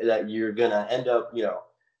that you're gonna end up, you know,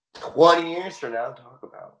 20 years from now talk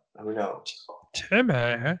about. Who knows?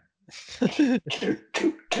 Timmy. Timmy.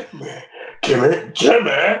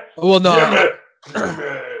 Well, no.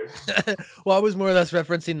 Timmy. Well, I was more or less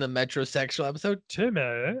referencing the metrosexual episode.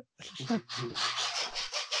 Timmy.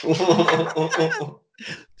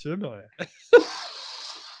 Timmy.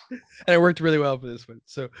 And it worked really well for this one.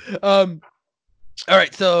 So, all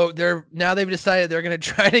right. So they've decided they're gonna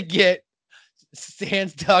try to get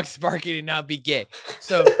Stan's dog Sparky to not be gay.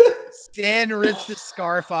 So Stan rips the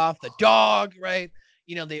scarf off the dog. Right.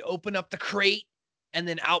 You know, they open up the crate, and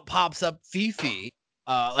then out pops up Fifi,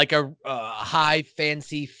 like a high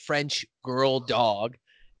fancy French girl dog,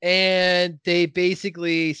 and they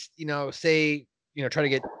basically, you know, say, you know, try to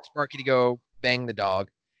get Sparky to go bang the dog,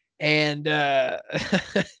 and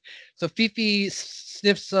so Fifi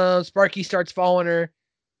sniffs some. Sparky starts following her.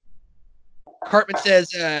 Cartman says,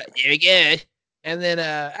 "There we go," and then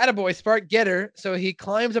attaboy, Spark, get her. So he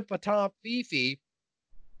climbs up atop Fifi,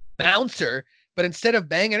 bounce her. But instead of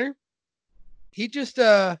banging her, he just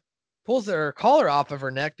pulls her collar off of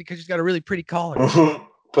her neck because she's got a really pretty collar.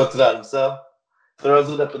 Puts it on himself, throws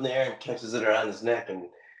it up in the air, and catches it around his neck and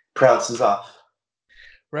prounces off.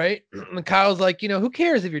 Right? And Kyle's like, who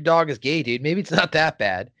cares if your dog is gay, dude? Maybe it's not that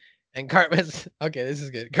bad. And Cartman's, okay, this is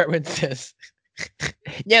good. Cartman says,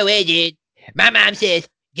 No way, dude. My mom says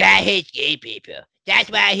God hates gay people. That's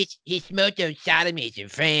why he smoked those sodomies in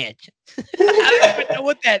France. I don't even know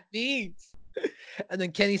what that means. And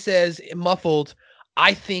then Kenny says, muffled,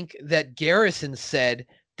 I think that Garrison said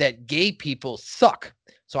that gay people suck.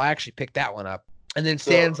 So I actually picked that one up. And then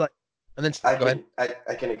Stan's like, and then go ahead.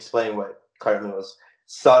 I can explain what Cartman was.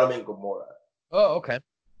 Sodom and Gomorrah. Oh, okay.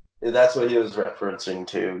 That's what he was referencing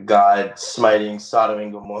to. God smiting Sodom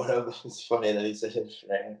and Gomorrah. But it's funny that he said in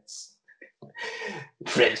France.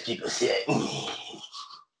 French people say.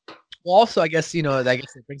 Well, also, I guess, I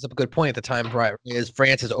guess it brings up a good point at the time, right? Is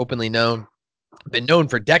France is openly been known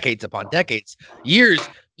for decades upon decades, years,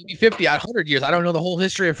 maybe 50, 100 years. I don't know the whole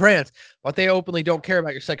history of France, but they openly don't care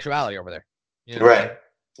about your sexuality over there. Right.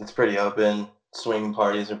 It's pretty open. Swing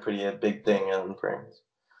parties are pretty a big thing in France.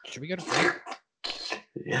 Should we go to France?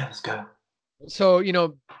 Yeah, let's go. So,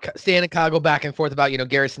 Stan and Kyle go back and forth about,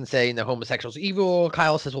 Garrison saying the homosexual's evil.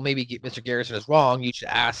 Kyle says, well, maybe Mr. Garrison is wrong. You should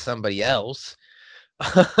ask somebody else.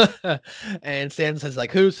 And Stan says,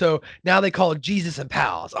 like, who? So now they call it Jesus and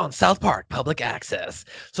Pals on South Park Public Access.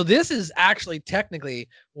 So this is actually technically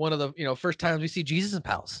one of the, first times we see Jesus and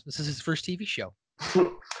Pals. This is his first TV show.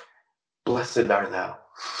 Blessed art thou.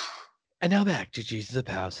 And now back to Jesus and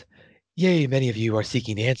Pals. Yea, many of you are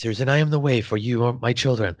seeking answers, and I am the way for you, my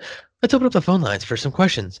children. Let's open up the phone lines for some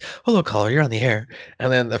questions. Hello, caller, you're on the air.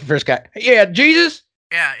 And then the first guy, yeah, Jesus?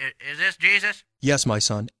 Yeah, is this Jesus? Yes, my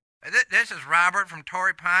son. This is Robert from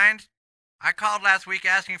Torrey Pines. I called last week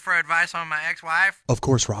asking for advice on my ex-wife. Of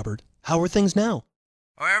course, Robert. How are things now?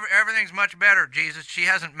 Oh, everything's much better, Jesus. She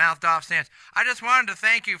hasn't mouthed off since. I just wanted to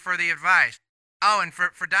thank you for the advice. Oh, and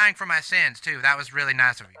for dying for my sins, too. That was really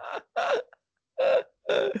nice of you.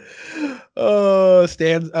 Oh,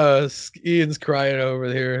 Ian's crying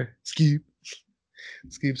over here.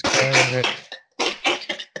 Skeep's crying.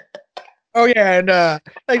 Oh yeah, and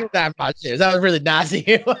thank you that much. That was really nice of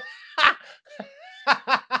you.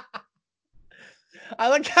 I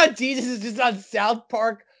like how Jesus is just on South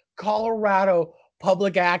Park, Colorado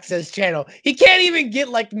public access channel. He can't even get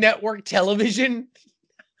like network television.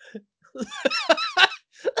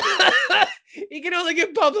 He can only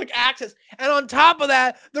get public access. And on top of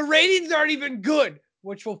that, the ratings aren't even good,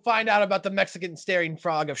 which we'll find out about the Mexican staring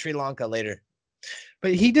frog of Sri Lanka later.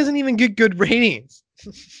 But he doesn't even get good ratings.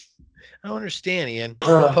 I don't understand, Ian.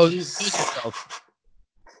 Pose yourself.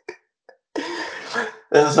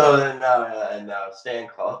 And so then now Stan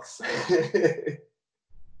calls.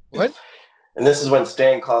 What? And this is when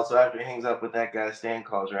Stan calls. So after he hangs up with that guy, Stan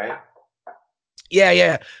calls, right?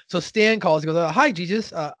 Yeah. So Stan calls. He goes, "Hi,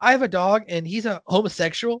 Jesus. I have a dog, and he's a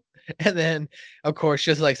homosexual." And then, of course,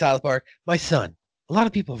 just like South Park, my son. A lot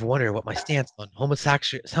of people have wondered what my stance on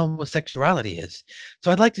homosexuality is.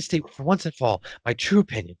 So I'd like to state for once and for all my true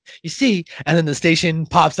opinion. You see, and then the station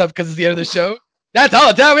pops up because it's the end of the show. That's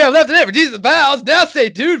all the time we have left today for Jesus and Pals. Now stay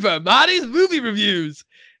tuned for Marty's movie reviews.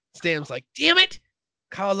 Stan's like, damn it.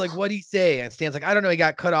 Kyle's like, what'd he say? And Stan's like, I don't know. He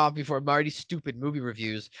got cut off before Marty's stupid movie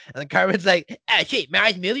reviews. And then Carmen's like, shit,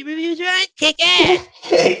 Marty's movie reviews, right? Kick ass.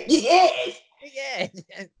 Yes.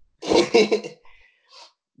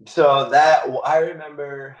 So that I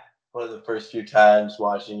remember one of the first few times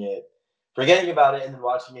watching it, forgetting about it and then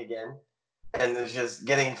watching it again, and it's just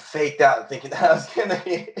getting faked out, thinking that I was gonna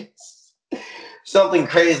be something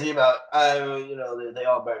crazy about they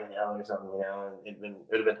all burn in hell or something, and it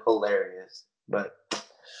would have been hilarious, but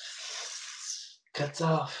cuts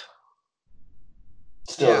off.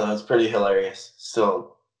 Still, though, it's pretty hilarious.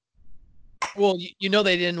 Still. Well,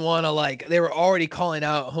 they didn't want to they were already calling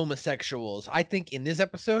out homosexuals. I think in this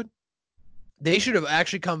episode, they should have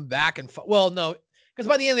actually come back and, no, because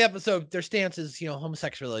by the end of the episode, their stance is,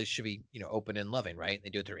 homosexuality should be, open and loving, right? They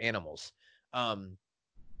do it through animals.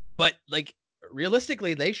 But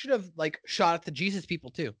realistically, they should have shot at the Jesus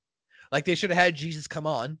people too. They should have had Jesus come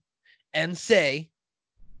on and say,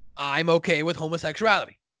 I'm okay with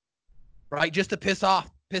homosexuality, right? Just to piss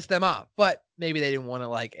them off. But maybe they didn't want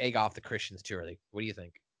to egg off the Christians too early. What do you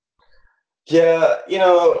think? Yeah,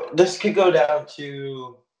 this could go down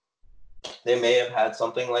to they may have had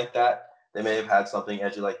something like that. They may have had something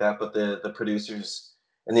edgy like that, but the producers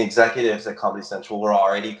and the executives at Comedy Central were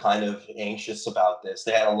already kind of anxious about this.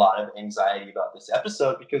 They had a lot of anxiety about this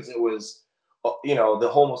episode because it was, the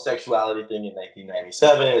homosexuality thing in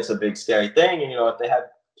 1997. It's a big scary thing. And, if they had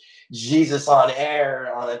Jesus on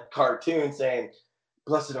air on a cartoon saying,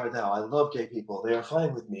 blessed art thou. I love gay people. They are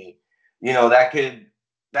fine with me. You know,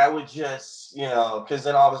 that would just, you know, because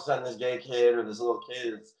then all of a sudden this gay kid or this little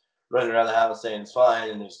kid is running around the house saying it's fine,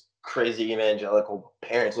 and there's crazy evangelical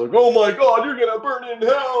parents like, oh my God, you're gonna burn in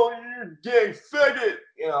hell, you gay faggot.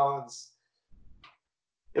 You know,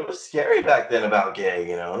 it was scary back then about gay.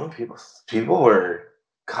 You know, people were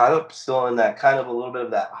caught up still in that kind of a little bit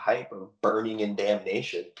of that hype of burning and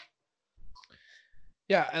damnation.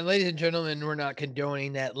 Yeah, and ladies and gentlemen, we're not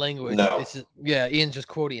condoning that language. No. This is Ian's just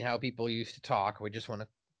quoting how people used to talk. We just want to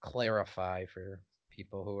clarify for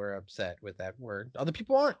people who are upset with that word. Other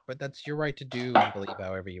people aren't, but that's your right to do and believe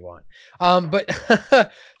however you want.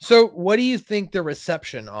 But so what do you think the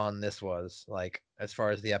reception on this was like as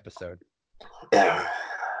far as the episode? Yeah.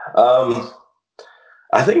 I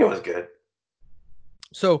think it was good.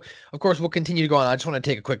 So, of course, we'll continue to go on. I just want to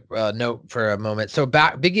take a quick note for a moment. So,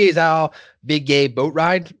 Big Gay's Owl, Big Gay Boat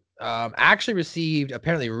Ride actually received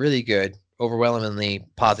apparently really good, overwhelmingly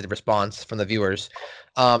positive response from the viewers.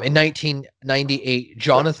 In 1998,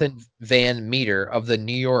 Jonathan Van Meter of the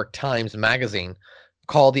New York Times Magazine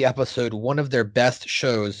called the episode one of their best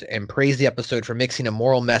shows and praised the episode for mixing a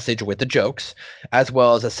moral message with the jokes, as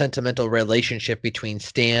well as a sentimental relationship between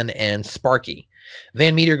Stan and Sparky.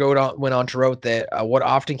 Van Meter went on to wrote that what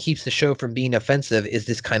often keeps the show from being offensive is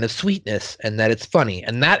this kind of sweetness and that it's funny.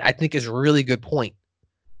 And that, I think, is a really good point.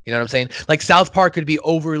 You know what I'm saying? Like, South Park could be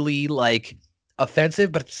overly, like,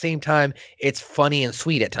 offensive, but at the same time, it's funny and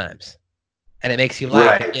sweet at times. And it makes you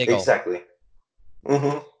laugh and giggle. Exactly.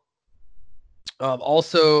 Mm-hmm.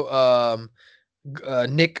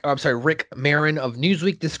 Rick Marin of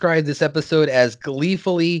Newsweek described this episode as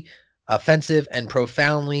gleefully offensive and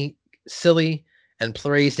profoundly silly, and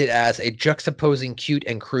praised it as a juxtaposing cute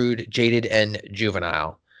and crude, jaded and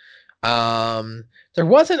juvenile. There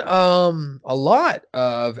wasn't a lot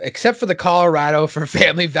of, except for the Colorado for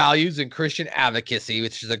Family Values and Christian Advocacy,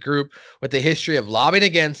 which is a group with a history of lobbying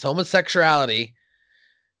against homosexuality.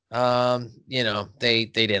 You know, they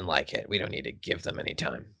didn't like it. We don't need to give them any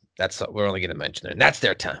time. We're only going to mention it, and that's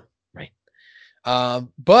their time, right?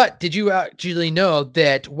 But did you actually know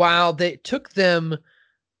that while they took them,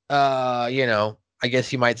 you know, I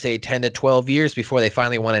guess you might say 10 to 12 years before they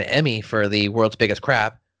finally won an Emmy for the world's biggest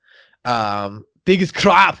crap. Biggest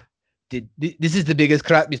crap. This is the biggest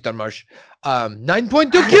crap, Mr. Marsh.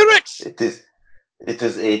 9.2 carats. It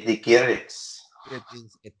is 80 carats. It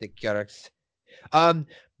is 80 carats.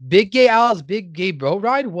 Big Gay Owl's Big Gay Boat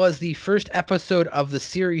Ride was the first episode of the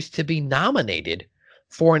series to be nominated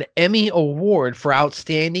for an Emmy Award for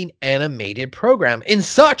Outstanding Animated Program. In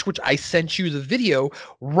such, which I sent you the video,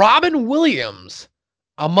 Robin Williams,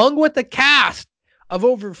 among with the cast of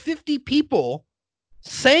over 50 people,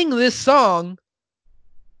 sang this song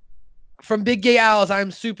from Big Gay Owl's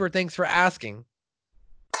I'm Super, Thanks for Asking.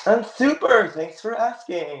 I'm super, thanks for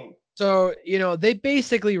asking. So, you know, they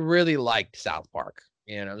basically really liked South Park.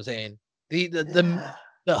 You know what I'm saying? The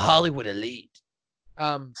Hollywood elite.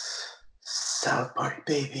 South Park,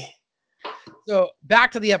 baby. So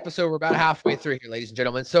back to the episode. We're about halfway through here, ladies and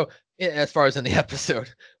gentlemen. So as far as in the episode,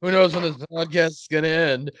 who knows when this podcast is gonna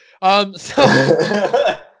end?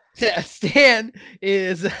 Stan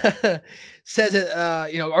is says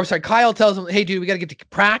it. You know, or sorry, Kyle tells him, "Hey, dude, we gotta get to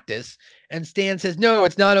practice." And Stan says, "No,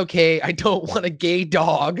 it's not okay. I don't want a gay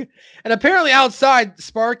dog." And apparently, outside,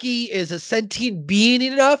 Sparky is a sentient being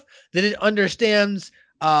enough that it understands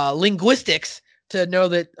linguistics to know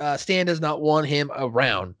that Stan does not want him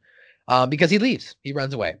around because he leaves. He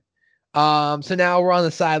runs away. So now we're on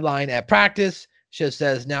the sideline at practice. Shiv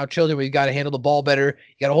says, "Now, children, we've got to handle the ball better.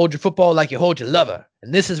 You got to hold your football like you hold your lover."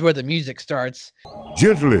 And this is where the music starts.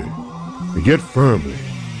 Gently, yet firmly.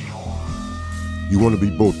 You want to be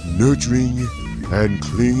both nurturing and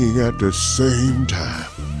clinging at the same time.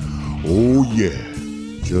 Oh, yeah.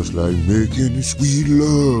 Just like making sweet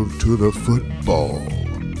love to the football.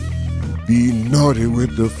 Be naughty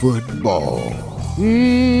with the football.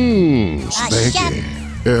 Spanky.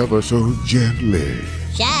 Ever so gently.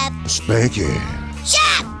 Chef. Spanky.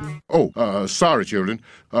 Chef! Oh, sorry, children.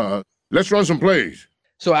 Let's run some plays.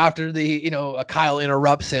 So after Kyle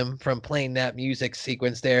interrupts him from playing that music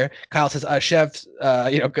sequence there, Kyle says, Chef,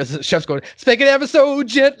 because the Chef's going, "Spank it ever so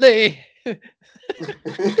gently." And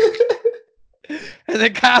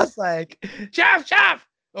then Kyle's like, Chef!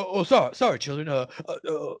 Sorry, children.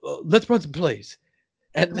 Let's run some plays.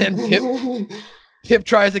 And then Pip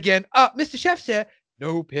tries again. Mr. Chef, sir.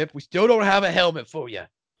 No, Pip, we still don't have a helmet for you.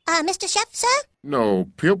 Mr. Chef, sir? No,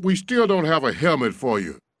 Pip, we still don't have a helmet for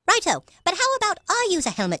you. Righto, but how about I use a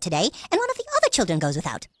helmet today and one of the other children goes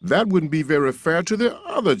without? That wouldn't be very fair to the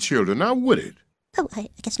other children, now would it? Oh, I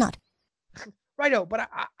guess not. righto, but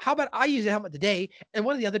how about I use a helmet today and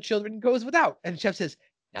one of the other children goes without? And Chef says,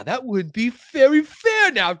 now that wouldn't be very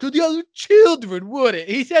fair now to the other children, would it?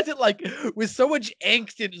 He says it like with so much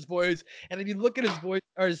angst in his voice. And if you look at his voice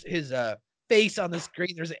or his face on the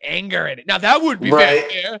screen, there's anger in it. Now that wouldn't be very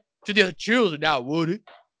fair to the other children now, would it?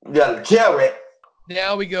 Yeah, kill it.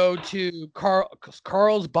 Now we go to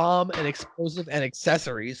Carl's bomb and explosive and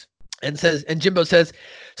accessories. And Jimbo says,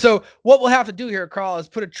 so what we'll have to do here, Carl, is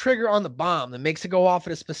put a trigger on the bomb that makes it go off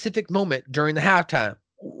at a specific moment during the halftime.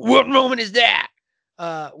 What moment is that?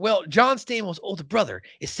 Well, John Stamos' older brother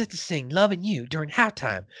is set to sing Lovin' You during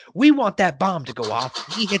halftime. We want that bomb to go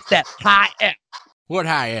off. He hits that high F. What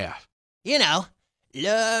high F? You know,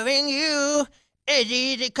 loving you is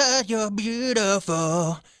easy 'cause you're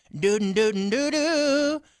beautiful.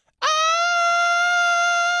 Doo-doo-doo-doo-doo.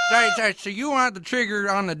 Sorry, so you want the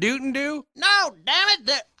trigger on the doot-and-do? No, damn it,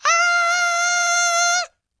 the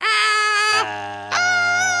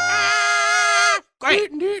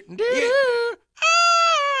great. Doot-and-doot-and-doo-doo.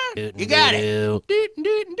 You got it.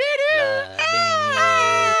 Doot-and-doot-and-doo-doo.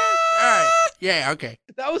 All right, yeah, okay.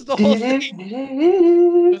 That was the whole thing.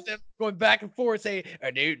 It was them going back and forth saying,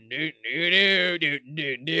 doot-and-doot-and-doo-doo,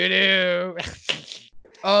 doot-and-doot-and-doo-doo.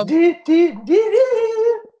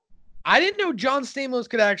 I didn't know John Stamos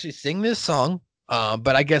could actually sing this song,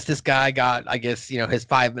 but I guess this guy got, his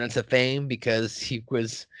 5 minutes of fame because he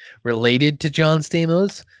was related to John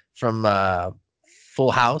Stamos from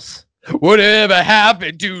Full House. Whatever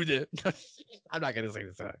happened to the... I'm not going to sing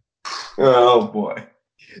the song. Oh, boy.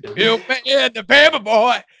 The milkman, the paper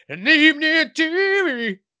boy, and the evening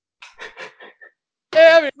TV.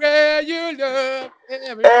 Everywhere you look,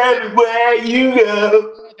 everywhere you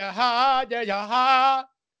go. Your heart.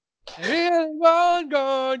 Everyone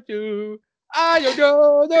going to. I don't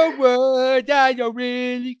know the words. I don't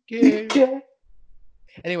really care.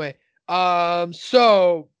 Anyway,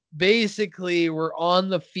 so basically we're on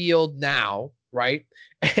the field now, right?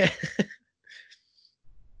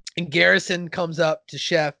 And Garrison comes up to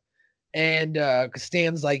Chef, and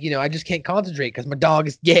Stan's like, I just can't concentrate because my dog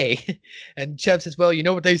is gay. And Chef says, well, you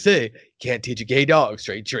know what they say, can't teach a gay dog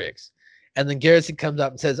straight tricks. And then Garrison comes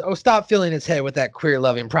up and says, oh, stop filling his head with that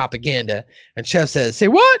queer-loving propaganda. And Chef says, say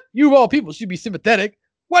what? You of all people should be sympathetic.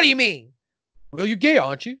 What do you mean? Well, you're gay,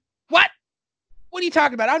 aren't you? What? What are you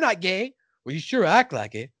talking about? I'm not gay. Well, you sure act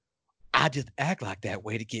like it. I just act like that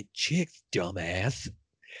way to get chicks, dumbass.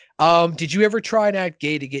 Did you ever try and act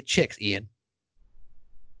gay to get chicks, Ian?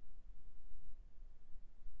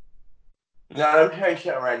 No, let me tell you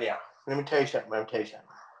something right now.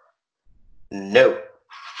 No.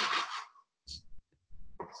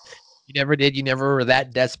 You never did? You never were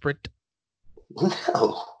that desperate?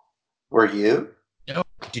 No. Were you? No.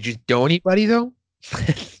 Did you know anybody, though?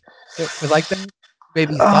 Was like that?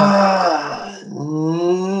 Maybe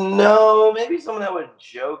no, maybe someone that would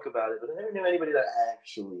joke about it, but I never knew anybody that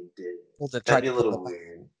actually did. Well, that'd be a little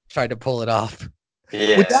weird. Tried to pull it off.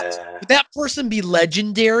 Yeah. Would that person be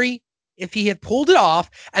legendary if he had pulled it off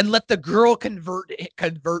and let the girl convert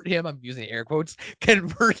him? I'm using air quotes.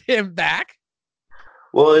 Convert him back.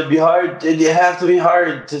 Well, it'd be hard. It'd have to be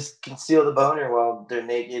hard to conceal the boner while they're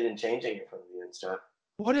naked and changing it from you and stuff.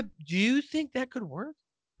 Do you think that could work?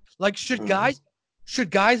 Like, should guys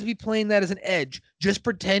be playing that as an edge? Just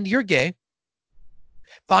pretend you're gay.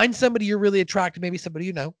 Find somebody you're really attracted, maybe somebody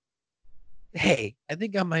you know. Hey, I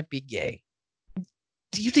think I might be gay.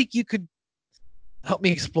 Do you think you could help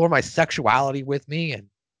me explore my sexuality with me? And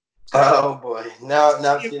oh boy, now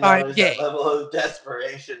there's that level of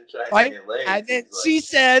desperation trying to get laid. And then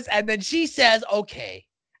she says, okay,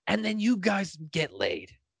 and then you guys get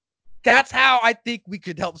laid. That's how I think we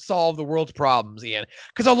could help solve the world's problems, Ian.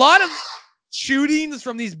 Because a lot of shootings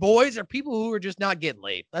from these boys are people who are just not getting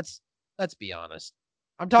laid. Let's be honest.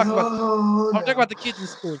 I'm talking about the kids in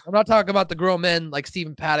school. I'm not talking about the grown men like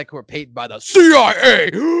Stephen Paddock who are paid by the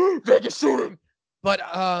CIA. They can shoot him. But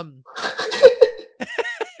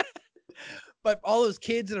but all those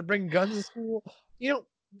kids that are bringing guns to school,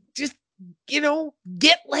 just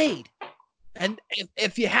get laid. And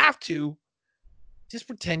if you have to, just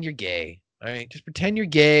pretend you're gay. All right, just pretend you're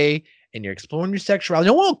gay and you're exploring your sexuality.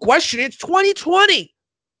 No one will question it. It's 2020.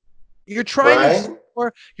 You're trying to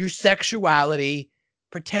explore your sexuality.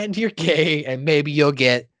 Pretend you're gay, and maybe you'll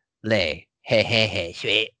get lay. Hey,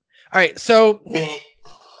 sweet. All right, so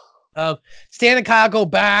Stan and Kyle go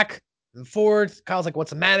back and forth. Kyle's like, "What's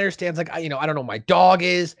the matter?" Stan's like, "I don't know who my dog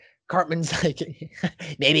is." Cartman's like,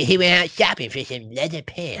 "Maybe he went out shopping for some leather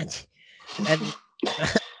pants." And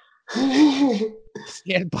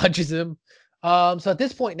Stan punches him. So at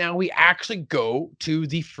this point now, we actually go to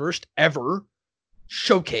the first ever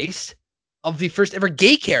showcase of the first ever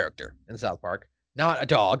gay character in South Park, not a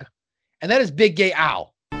dog, and that is Big Gay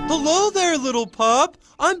Owl. Hello there, little pup.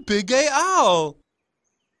 I'm Big Gay Owl.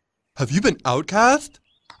 Have you been outcast?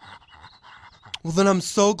 Well, then I'm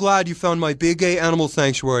so glad you found my Big Gay Animal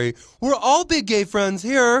Sanctuary. We're all big gay friends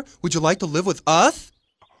here. Would you like to live with us?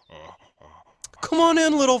 Come on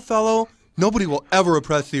in, little fellow. Nobody will ever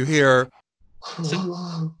oppress you here.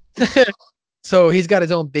 So he's got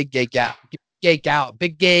his own big gay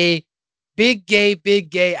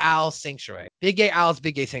owl sanctuary. Big Gay Owl's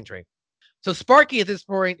big gay sanctuary. So Sparky at this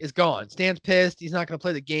point is gone. Stan's pissed. He's not going to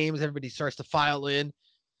play the games. Everybody starts to file in.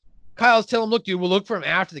 Kyle's telling him, look, dude, we'll look for him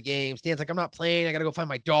after the game. Stan's like, I'm not playing. I got to go find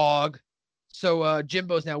my dog. So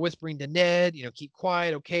Jimbo's now whispering to Ned, keep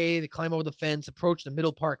quiet. Okay. They climb over the fence, approach the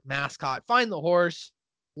Middle Park mascot, find the horse,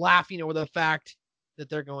 laughing over the fact that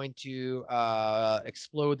they're going to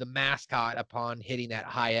explode the mascot upon hitting that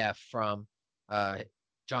high F from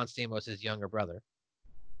John Stamos' younger brother.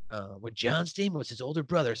 When John Stamos' older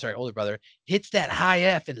brother hits that high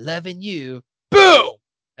F in 11U, boom!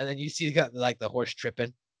 And then you see the horse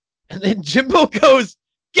tripping. And then Jimbo goes,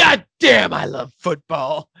 God damn, I love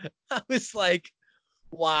football. I was like,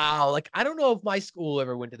 wow. Like, I don't know if my school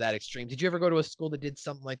ever went to that extreme. Did you ever go to a school that did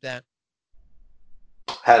something like that?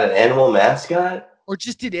 Had an animal mascot? Or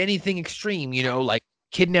just did anything extreme, like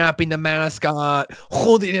kidnapping the mascot,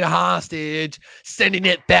 holding it hostage, sending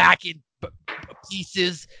it back in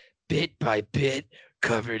pieces, bit by bit,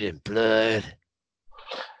 covered in blood.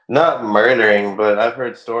 Not murdering, but I've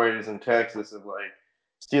heard stories in Texas of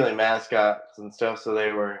stealing mascots and stuff. So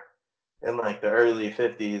they were in the early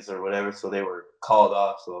 50s or whatever. So they were called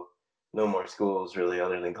off. So no more schools really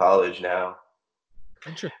other than college now.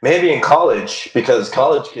 Maybe in college, because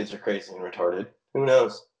college kids are crazy and retarded. Who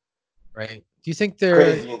knows? Right. Do you think they're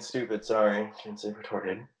crazy and stupid? Sorry, can't say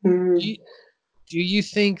retarded. Do you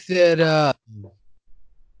think that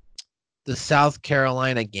the South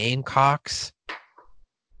Carolina Gamecocks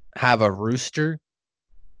have a rooster,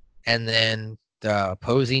 and then the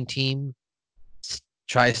opposing team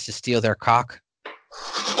tries to steal their cock?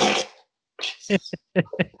 That's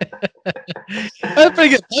a pretty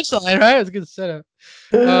good punchline, right? It's a good setup.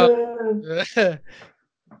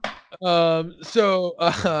 All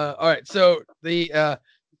right. So the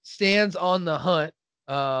Stan's on the hunt.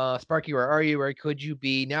 Sparky, where are you? Where could you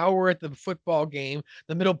be? Now we're at the football game.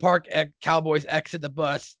 The Middle Park Cowboys exit the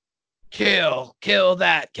bus. Kill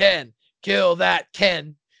that Ken. Kill that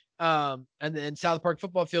Ken. And then South Park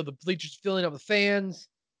football field, the bleachers filling up with fans.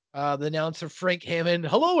 The announcer, Frank Hammond.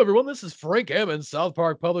 Hello, everyone. This is Frank Hammond, South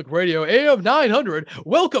Park Public Radio, AM 900.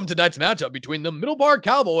 Welcome to tonight's matchup between the Middle Park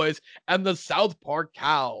Cowboys and the South Park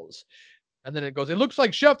Cows. And then it goes, it looks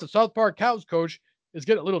like Chef, the South Park Cows coach, is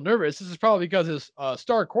getting a little nervous. This is probably because his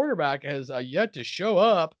star quarterback has yet to show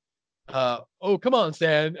up. Oh, come on,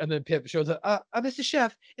 Stan. And then Pip shows up. Mr.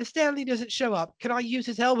 Chef, if Stanley doesn't show up, can I use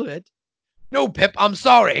his helmet? No, Pip, I'm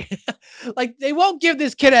sorry. They won't give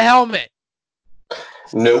this kid a helmet.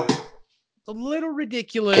 Nope. It's a little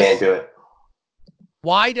ridiculous. Can't do it.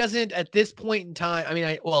 Why doesn't, at this point in time,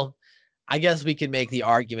 I guess we can make the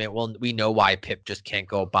argument, well, we know why Pip just can't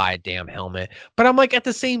go buy a damn helmet. But I'm like, at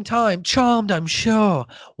the same time, Charmed, I'm sure.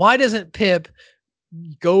 Why doesn't Pip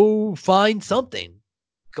go find something?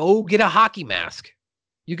 Go get a hockey mask.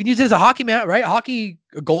 You can use it as a hockey mask, right? A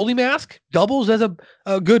goalie mask doubles as a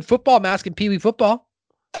good football mask in Pee Wee football.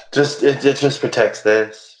 It just protects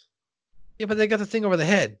this. Yeah, but they got the thing over the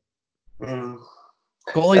head. That'd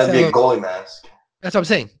Goalies be a goalie mask. That's what I'm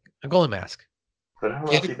saying. A goalie mask. But I don't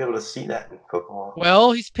know if you'd be able to see that in football.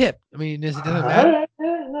 Well, he's Pip. It doesn't matter.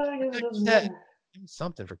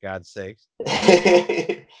 Something, for God's sakes.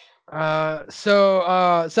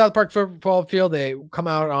 So South Park football field, they come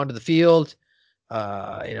out onto the field.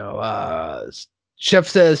 Chef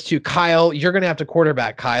says to Kyle, you're going to have to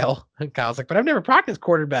quarterback, Kyle. And Kyle's like, but I've never practiced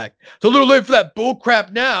quarterback. It's a little late for that bull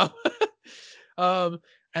crap now. And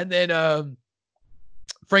then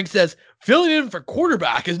Frank says, filling in for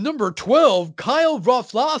quarterback is number 12, Kyle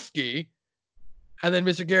Vroflowski. And then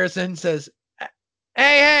Mr. Garrison says,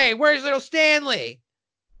 hey, where's little Stanley?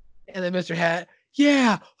 And then Mr. Hat,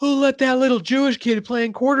 yeah, who'll let that little Jewish kid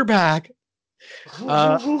playing quarterback?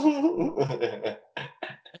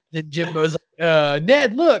 Then Jimbo's like,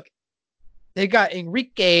 Ned, look, they got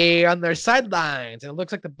Enrique on their sidelines, and it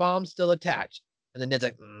looks like the bomb's still attached. And then Ned's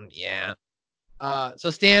like, yeah. So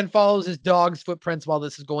Stan follows his dog's footprints while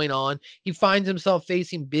this is going on. He finds himself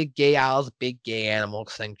facing Big Gay Owl's big gay animal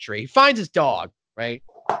sanctuary. He finds his dog, right?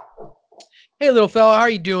 Hey, little fella, how are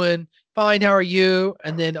you doing? Fine, how are you?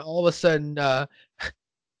 And then all of a sudden,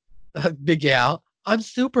 Big Gay Owl, I'm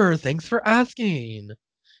super. Thanks for asking.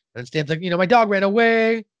 And Stan's like, my dog ran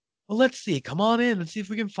away. Well, let's see. Come on in. Let's see if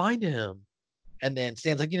we can find him. And then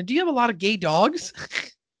Stan's like, do you have a lot of gay dogs?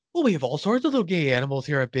 Well, we have all sorts of little gay animals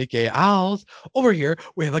here at Big Gay Owls. Over here,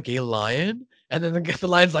 we have a gay lion. And then the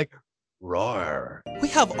lion's like, roar. We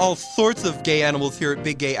have all sorts of gay animals here at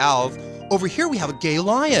Big Gay Owls. Over here we have a gay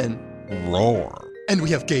lion. Roar. And we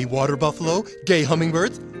have gay water buffalo, gay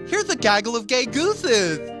hummingbirds. Here's a gaggle of gay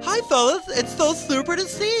gooses. Hi, fellas. It's so super to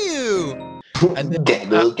see you. And then,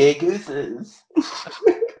 Gaggle gay gooses.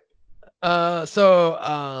 Stan's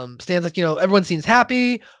like, everyone seems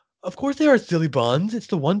happy. Of course they are, silly buns. It's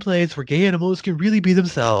the one place where gay animals can really be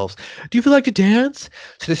themselves. Do you feel like to dance?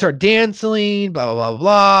 So they start dancing, blah, blah, blah,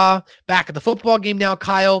 blah. Back at the football game now,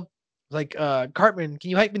 Kyle, like, Cartman,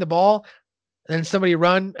 can you hike me the ball? And then somebody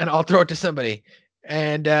run, and I'll throw it to somebody.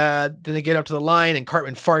 And then they get up to the line, and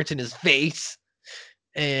Cartman farts in his face.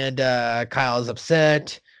 And Kyle is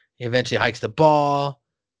upset. He eventually hikes the ball.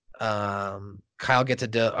 Kyle gets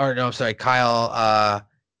Kyle,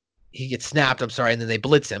 he gets snapped, and then they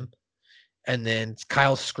blitz him. And then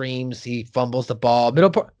Kyle screams, he fumbles the ball.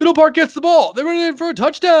 Middle Park gets the ball. They run in for a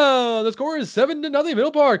touchdown. The score is 7-0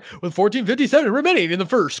 Middle Park with 14:57 remaining in the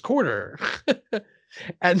first quarter.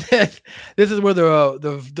 And then this is where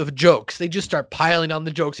the jokes, they just start piling on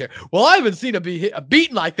the jokes here. Well, I haven't seen a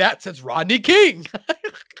beaten like that since Rodney King.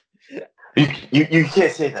 You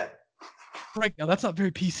can't say that. Right, now that's not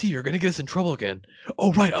very PC. You're gonna get us in trouble again.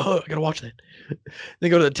 Oh right, I gotta watch that. They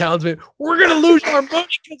go to the townsman. We're gonna lose our money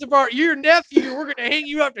because of your nephew. We're gonna hang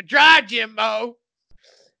you up to dry, Jimbo.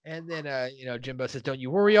 And then Jimbo says, "Don't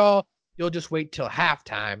you worry, y'all. You'll just wait till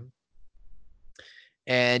halftime."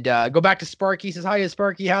 And go back to Sparky. He says, "Hi,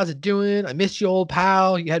 Sparky. How's it doing? I miss you, old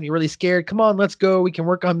pal. You had me really scared. Come on, let's go. We can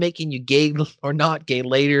work on making you gay or not gay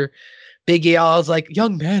later." Big Gay Owl's like,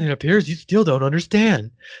 "Young man, it appears you still don't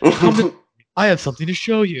understand. I have something to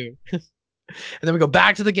show you." And then we go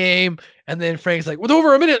back to the game, and then Frank's like, "With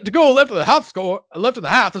over a minute to go left of the half,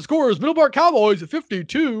 the score is Middle Park Cowboys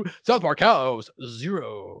 52, South Park Cows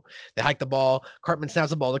 0. They hike the ball. Cartman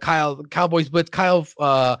snaps the ball. The Cowboys blitz. Kyle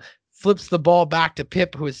flips the ball back to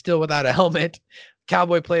Pip, who is still without a helmet.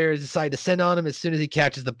 Cowboy players decide to send on him as soon as he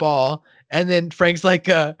catches the ball. And then Frank's like,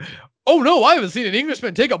 "Oh no, I haven't seen an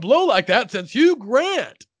Englishman take a blow like that since Hugh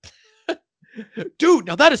Grant." Dude,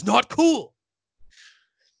 now that is not cool.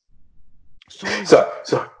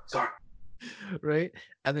 Sorry. Right?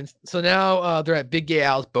 And then, so now they're at Big Gay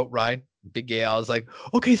Owl's boat ride. Big Gay Owl's like,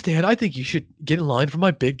 "Okay, Stan, I think you should get in line for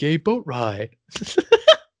my big gay boat ride."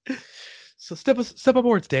 So step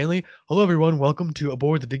aboard, Stanley. Hello, everyone. Welcome to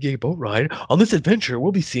aboard the Big Gay Boat Ride. On this adventure,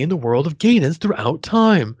 we'll be seeing the world of gayness throughout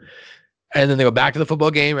time. And then they go back to the football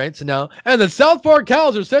game, right? So now, and the South Park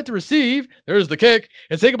Cows are set to receive. There's the kick.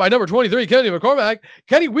 It's taken by number 23, Kenny McCormack.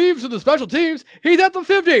 Kenny weaves to the special teams. He's at the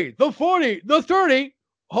 50, the 40, the 30.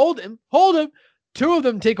 Hold him. Two of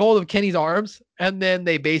them take hold of Kenny's arms, and then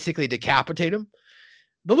they basically decapitate him.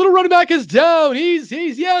 The little running back is down. He's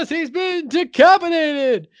been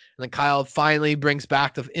decapitated. And then Kyle finally brings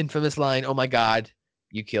back the infamous line, "Oh my God,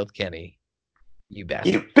 you killed Kenny. You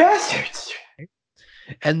bastard." You bastards.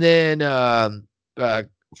 And then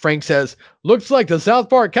Frank says, "Looks like the South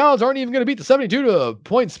Park Cows aren't even going to beat the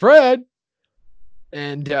 72-point spread."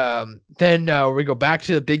 And then we go back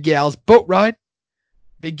to the Big Gal's boat ride.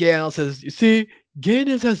 Big Gal says, "You see,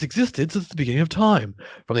 gayness has existed since the beginning of time,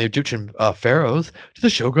 from the Egyptian pharaohs to the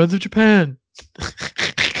shoguns of Japan."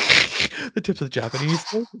 The tips of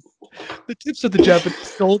the Japanese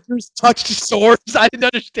soldiers touched swords. I didn't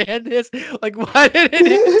understand this. Like, why did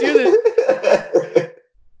it do this?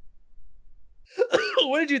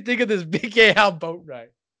 What did you think of this Big Al boat ride?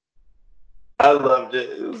 I loved it.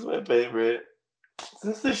 It was my favorite.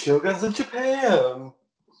 Since the shoguns of Japan.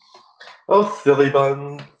 Oh, silly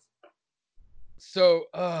buns. So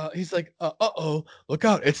he's like, uh-oh, look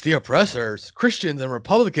out, it's the oppressors, Christians and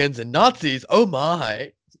Republicans and Nazis. Oh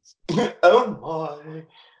my. Oh my.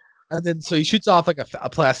 And then so he shoots off like a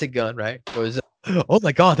plastic gun, right? Goes, "Oh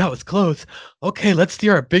my God, that was close. Okay, let's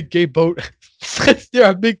steer our big gay boat. Let's steer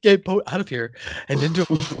our big gay boat out of here and into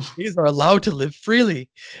these are allowed to live freely."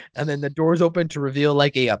 And then the doors open to reveal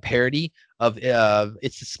like a parody of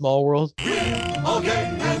It's a Small World. All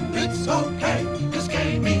gay and it's okay, 'cause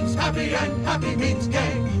gay means happy and happy means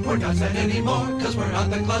gay. We're not sad anymore, 'cause we're on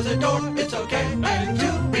the closet door. It's okay and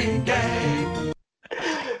to be gay.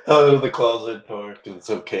 Oh, the closet door, 'cause it's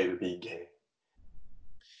okay to be gay.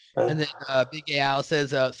 And then Big Al says,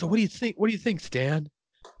 "So what do you think? What do you think, Stan?"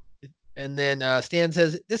 And then Stan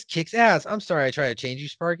says, "This kicks ass. I'm sorry I tried to change you,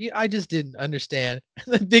 Sparky. I just didn't understand."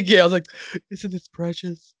 And then Big Al's like, "Isn't this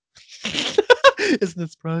precious? Isn't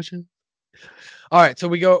this precious?" All right, so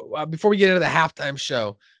we go before we get into the halftime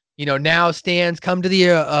show. Now Stan's come to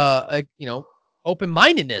the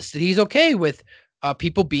open-mindedness that he's okay with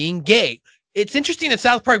people being gay. It's interesting that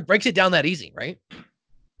South Park breaks it down that easy, right?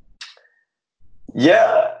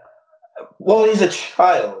 Yeah. Well, he's a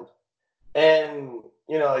child, and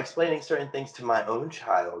explaining certain things to my own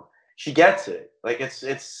child, she gets it. Like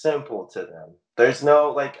it's simple to them. There's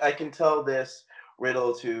no I can tell this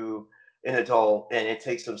riddle to an adult, and it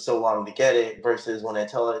takes them so long to get it. Versus when I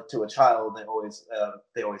tell it to a child, they always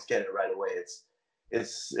get it right away.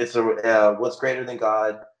 What's greater than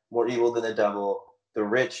God, more evil than the devil. The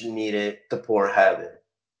rich need it, the poor have it.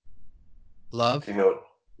 Love?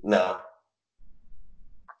 No.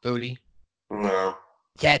 Booty? No.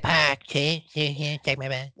 South Park, take my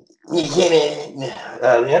man.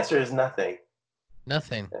 The answer is nothing.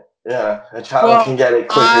 Nothing. Yeah, a child can get it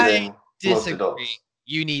quicker than most disagree. adults.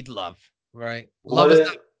 You need love, right?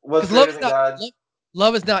 What's greater than God?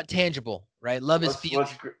 Love is not tangible, right? Love is feeling.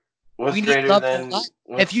 What's we need greater love than? to love.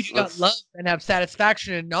 If you do not love and have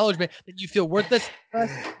satisfaction and acknowledgement, then you feel worthless.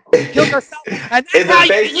 We killed ourselves. And In that's how the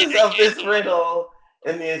basis of this riddle,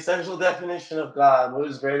 in the essential definition of God, what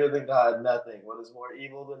is greater than God? Nothing. What is more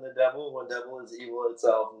evil than the devil? When devil is evil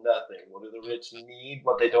itself, nothing. What do the rich need?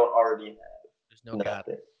 What they don't already have? There's no God.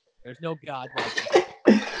 There's no God.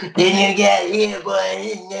 Then you get here,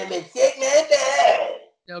 boy.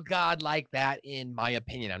 No God like that, in my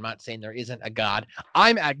opinion. I'm not saying there isn't a God.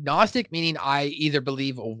 I'm agnostic, meaning I either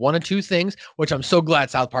believe one of two things, which I'm so glad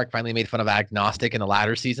South Park finally made fun of agnostic in the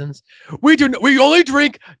latter seasons. We only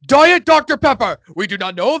drink Diet Dr. Pepper. We do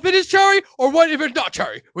not know if it is cherry or what if it's not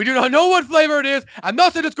cherry. We do not know what flavor it is, and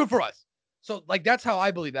nothing is good for us. So, that's how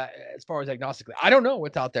I believe that as far as agnostically. I don't know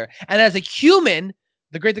what's out there. And as a human,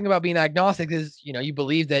 the great thing about being agnostic is, you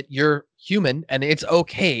believe that you're human and it's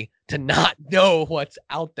okay to not know what's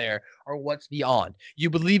out there or what's beyond. You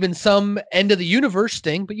believe in some end of the universe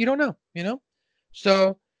thing, but you don't know,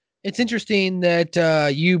 So it's interesting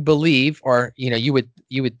that you believe, or, you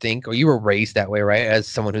would think, or you were raised that way, right? As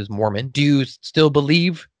someone who's Mormon, do you still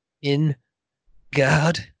believe in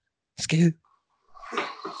God? Scoot.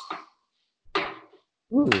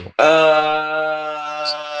 Well,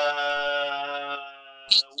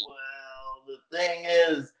 the thing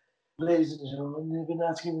is, ladies and gentlemen, they've been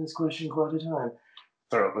asking me this question quite a time.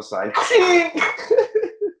 Throw up a sign.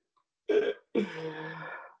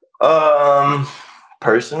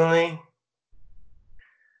 Personally,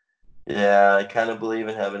 yeah, I kind of believe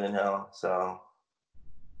in heaven and hell. So,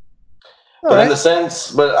 but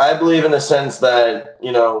I believe in the sense that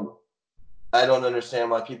I don't understand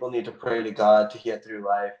why people need to pray to God to get through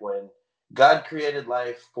life when God created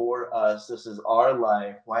life for us. This is our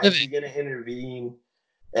life. Why is he going to intervene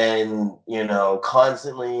and,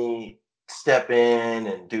 constantly step in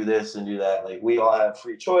and do this and do that? Like, we all have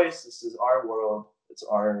free choice. This is our world. It's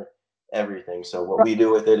our everything. So what we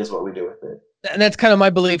do with it is what we do with it. And that's kind of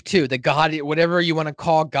my belief too, that God, whatever you want to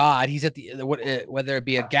call God, he's at whether it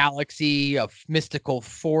be a galaxy, a mystical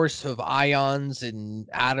force of ions and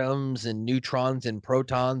atoms and neutrons and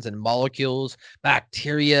protons and molecules,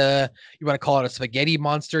 bacteria. You want to call it a spaghetti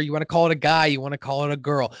monster. You want to call it a guy. You want to call it a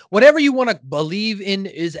girl. Whatever you want to believe in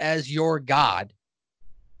is as your God.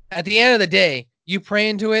 At the end of the day, you pray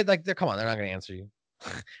into it. Come on, they're not going to answer you.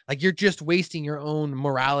 You're just wasting your own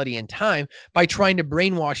morality and time by trying to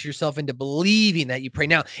brainwash yourself into believing that you pray.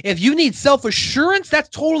 Now, if you need self-assurance, that's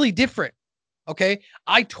totally different. Okay.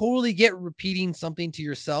 I totally get repeating something to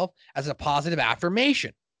yourself as a positive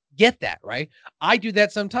affirmation. Get that, right? I do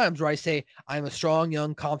that sometimes where I say, I'm a strong,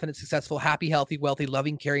 young, confident, successful, happy, healthy, wealthy,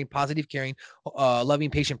 loving, caring, positive, caring, loving,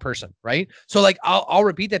 patient person, right? So I'll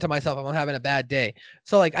repeat that to myself if I'm having a bad day.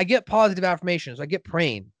 So I get positive affirmations. I get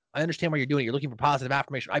praying. I understand what you're doing. You're looking for positive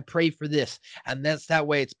affirmation. I pray for this. And that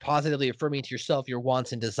way it's positively affirming to yourself your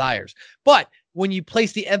wants and desires. But when you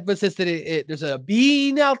place the emphasis that there's a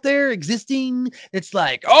being out there existing, it's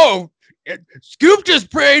Scoop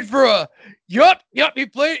just prayed for he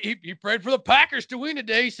prayed for the Packers to win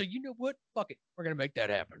today. So you know what? Fuck it. We're going to make that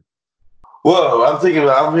happen. Whoa, I'm thinking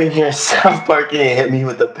here in South Park and hit me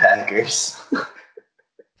with the Packers.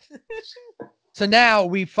 So now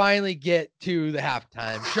we finally get to the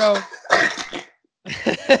halftime show.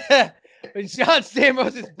 But John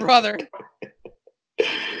Stamos' brother,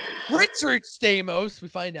 Richard Stamos, we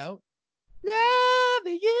find out.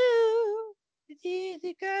 Loving you is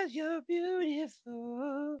because you're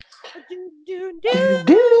beautiful.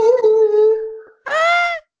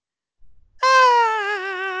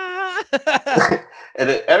 And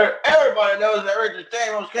everybody knows that Richard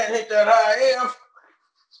Stamos can't hit that high F.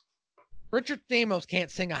 Richard Thamos can't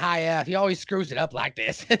sing a high F. He always screws it up like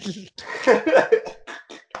this.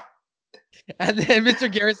 And then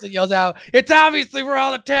Mr. Garrison yells out, "It's obviously where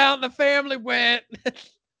all the town and the family went."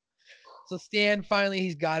 So Stan finally,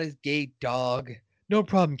 he's got his gay dog. "No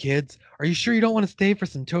problem, kids. Are you sure you don't want to stay for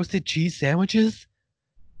some toasted cheese sandwiches?"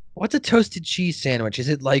 What's a toasted cheese sandwich? Is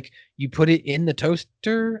it like you put it in the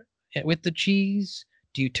toaster with the cheese?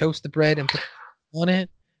 Do you toast the bread and put it on it?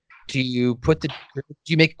 Do you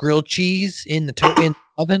make grilled cheese in the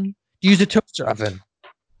oven? Do you use a toaster oven?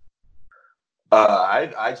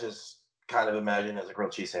 I just kind of imagine it as a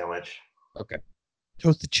grilled cheese sandwich. Okay.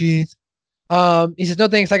 Toasted cheese. He says, "No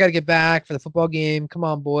thanks, I gotta get back for the football game. Come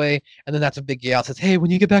on, boy." And then that's when Big Al says, "Hey,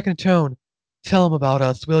 when you get back in town, tell them about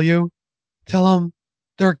us, will you? Tell them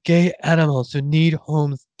they're gay animals who need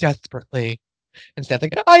homes desperately." And Stan's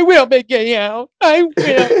like, "I will, Big Gay Al. I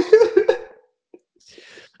will."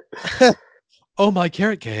 "Oh, my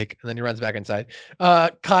carrot cake." And then he runs back inside.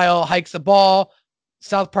 Kyle hikes the ball.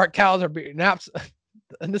 South Park cows are being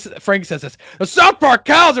and this is Frank says this. "The South Park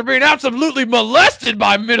cows are being absolutely molested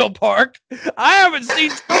by Middle Park. I haven't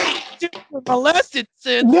seen molested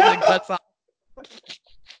since." And it cuts off.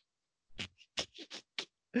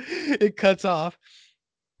 It cuts off.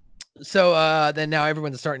 So then now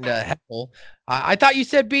everyone's starting to heckle. "I thought you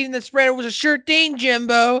said beating the spread was a sure thing,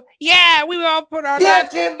 Jimbo." "Yeah, we all put our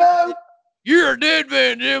Jimbo. You're a dead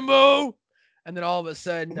man, Jimbo." And then all of a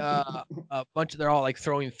sudden, a bunch of they're all like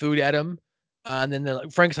throwing food at him. And then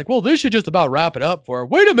Frank's like, "Well, this should just about wrap it up for her."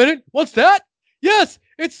 "Wait a minute, what's that?" "Yes,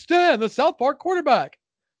 it's Stan, the South Park quarterback."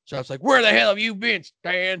 So I was like, "Where the hell have you been,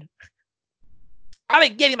 Stan?" I've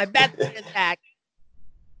been getting my best friends back.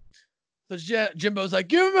 So Jimbo's like,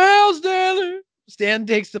 "Give him hell, Stanley." Stan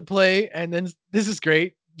takes the play, and then this is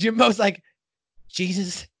great. Jimbo's like,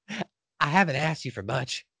 "Jesus, I haven't asked you for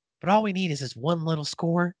much, but all we need is this one little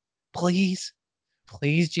score. Please,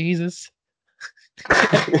 please, Jesus." I'm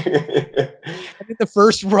in the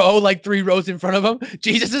first row, like 3 rows in front of him.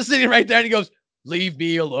 Jesus is sitting right there, and he goes, "Leave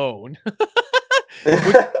me alone."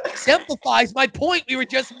 Which exemplifies my point we were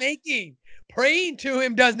just making. Praying to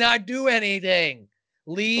him does not do anything.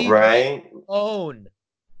 Leave me alone.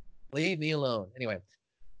 Leave me alone. Anyway,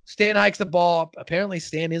 Stan hikes the ball. Apparently,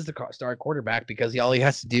 Stan is the star quarterback because all he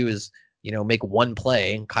has to do is, make one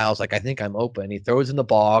play. And Kyle's like, "I think I'm open." He throws in the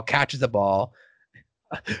ball, catches the ball.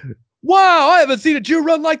 "Wow, I haven't seen a Jew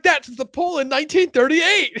run like that since the poll in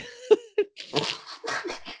 1938.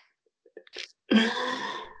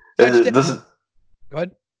 Go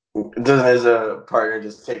ahead. Doesn't his partner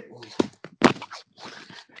just take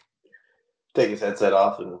his headset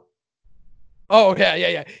off and? Oh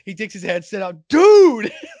yeah. He takes his headset out,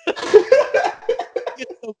 dude.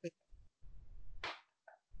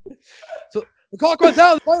 So the clock runs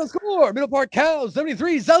out. The final score: Middle Park Cows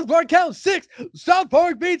 73, South Park Cows 6. South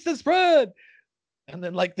Park beats the spread. And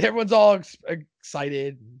then everyone's all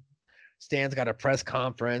excited. Stan's got a press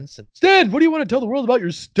conference. And, "Stan, what do you want to tell the world about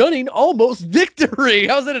your stunning almost victory?"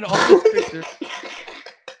 How's it an almost victory?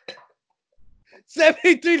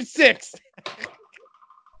 73-6.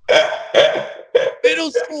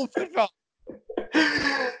 Middle school football.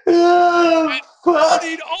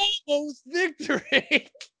 Stunning almost victory.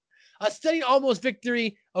 A stunning almost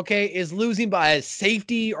victory, okay, is losing by a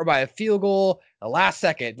safety or by a field goal the last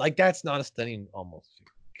second. That's not a stunning almost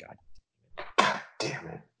victory. God damn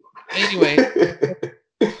it. Anyway,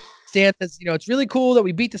 Stan says, "It's really cool that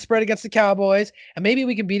we beat the spread against the Cowboys, and maybe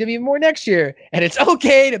we can beat them even more next year. And it's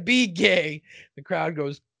okay to be gay." The crowd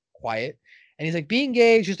goes quiet. And he's like, "Being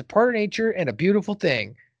gay is just a part of nature and a beautiful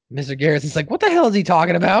thing." Mr. Garrison's like, "What the hell is he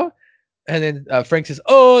talking about?" And then Frank says,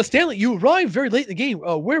 "Oh, Stanley, you arrived very late in the game.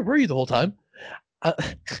 Where were you the whole time?"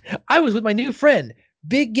 "I was with my new friend,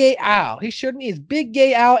 Big Gay Al. He showed me his Big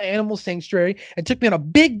Gay Al Animal Sanctuary and took me on a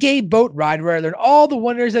big gay boat ride where I learned all the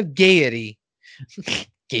wonders of gaiety."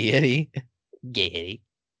 Gaiety.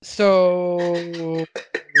 So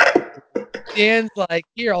Dan's like,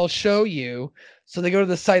 "Here, I'll show you." So they go to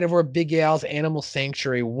the site of where Big Gay Al's Animal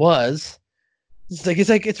Sanctuary was.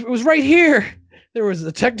 It was right here. There was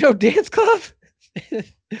a techno dance club.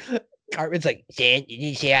 Cartman's like, "Stan, you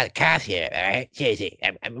need to stay out of the cough syrup, all right? Seriously,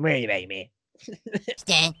 I'm worried about you, man."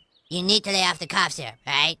 Stan, you need to lay off the cough syrup,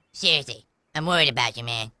 all right? Seriously, I'm worried about you,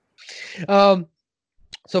 man.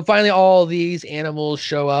 So finally, all these animals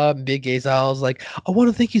show up, and Big Gay Al's like, "I want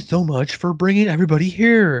to thank you so much for bringing everybody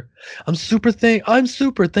here. I'm super.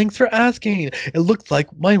 Thanks for asking. It looks like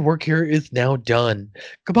my work here is now done.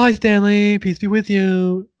 Goodbye, Stanley. Peace be with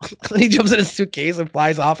you." He jumps in a suitcase and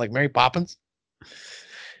flies off like Mary Poppins.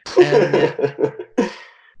 And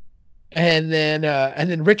And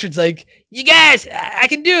then Richard's like, "You guys, I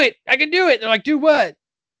can do it. I can do it." And they're like, "Do what?"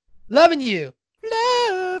 "Loving you."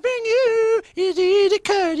 Loving you is easy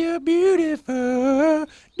 'cause you're beautiful.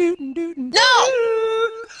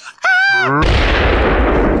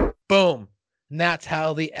 Boom. And that's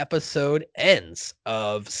how the episode ends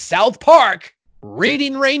of South Park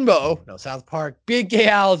Reading Rainbow. No, South Park Big Gay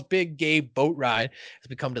Al's Big Gay Boat Ride. As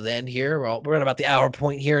we come to the end here, well, we're at about the hour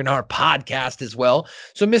point here in our podcast as well.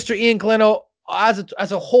 So, Mr. Ian Gleno,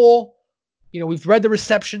 as a whole, we've read the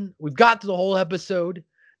reception. We've got to the whole episode.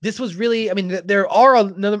 This was really, I mean, there are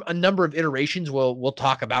a number of iterations we'll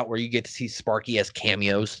talk about where you get to see Sparky as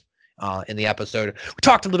cameos in the episode. We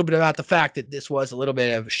talked a little bit about the fact that this was a little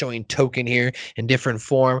bit of showing Token here in different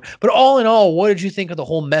form. But all in all, what did you think of the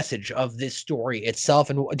whole message of this story itself?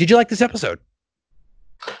 And did you like this episode?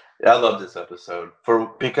 Yeah, I love this episode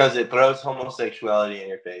because it throws homosexuality in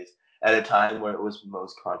your face at a time where it was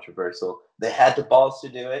most controversial. They had the balls to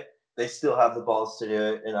do it. They still have the balls to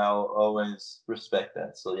do it, and I'll always respect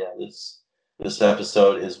that. So yeah, this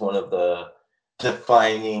episode is one of the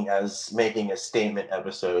defining as making a statement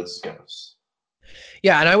episodes goes.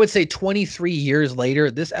 Yeah, and I would say 23 years later,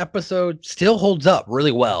 this episode still holds up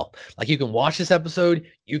really well. Like, you can watch this episode,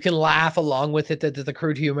 you can laugh along with it, the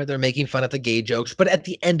crude humor, they're making fun of the gay jokes, but at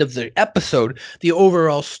the end of the episode, the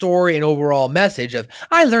overall story and overall message of,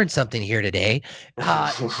 I learned something here today.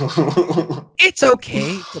 It's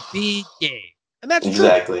okay to be gay. And that's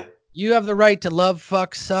exactly. True. You have the right to love,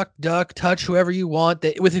 fuck, suck, duck, touch whoever you want,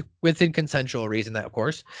 within consensual reason, that of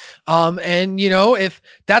course. And if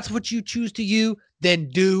that's what you choose to you, then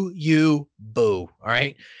do you, boo. All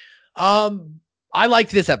right. I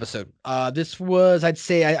liked this episode. This was, I'd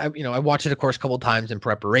say, I watched it, of course, a couple of times in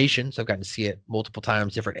preparation, so I've gotten to see it multiple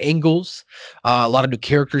times, different angles. A lot of new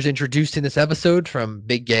characters introduced in this episode, from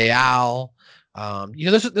Big Gay Al.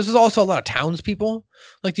 This was also a lot of townspeople.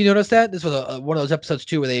 Like, do you notice that this was one of those episodes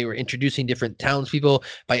too, where they were introducing different townspeople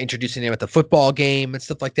by introducing them at the football game and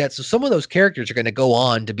stuff like that. So some of those characters are going to go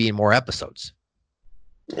on to be in more episodes.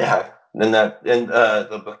 Yeah, and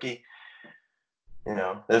the bookie.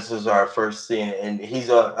 This is our first scene, and he's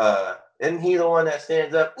isn't he the one that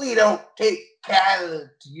stands up? We don't take cattle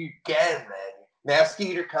to you, cattle, man. Now,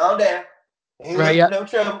 Skeeter, calm down. Ain't Right? Yeah. No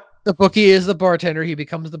trouble. The bookie is the bartender. He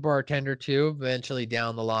becomes the bartender too, eventually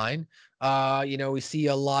down the line. We see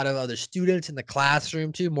a lot of other students in the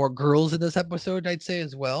classroom too. More girls in this episode, I'd say,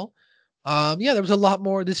 as well. There was a lot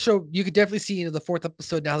more. This show, you could definitely see into the fourth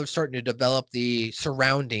episode now they're starting to develop the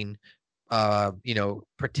surrounding,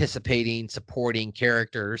 participating, supporting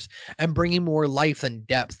characters and bringing more life and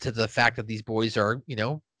depth to the fact that these boys are,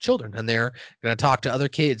 children, and they're going to talk to other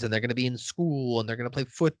kids, and they're going to be in school, and they're going to play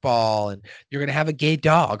football, and you're going to have a gay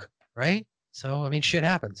dog, right? So, I mean, shit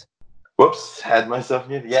happens. Whoops, had myself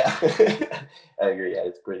muted. Yeah, I agree. Yeah,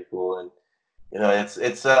 it's pretty cool, and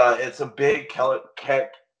it's a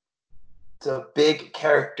big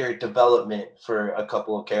character development for a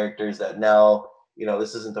couple of characters that now,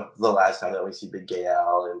 this isn't the last time that we see Big Gay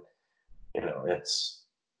Al, and it's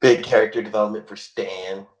big character development for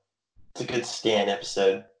Stan. It's a good Stan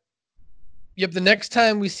episode. Yep, the next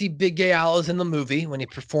time we see Big Gay Al is in the movie when he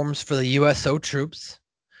performs for the USO troops.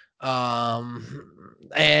 We'll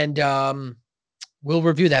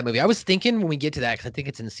review that movie. I was thinking when we get to that, because I think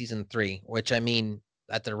it's in season 3, which, I mean,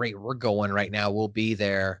 at the rate we're going right now, we'll be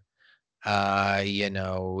there,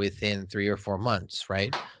 within 3 or 4 months,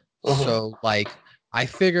 right? Mm-hmm. So, like, I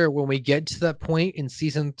figure when we get to that point in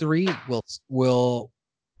season 3, we'll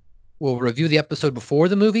review the episode before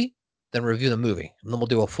the movie, then review the movie, and then we'll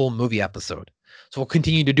do a full movie episode. So we'll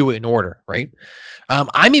continue to do it in order, right?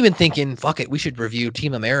 I'm even thinking, fuck it, we should review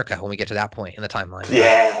Team America when we get to that point in the timeline.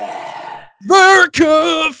 Yeah.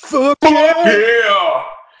 America, fuck yeah!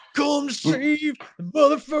 Come save the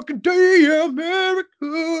motherfucking day,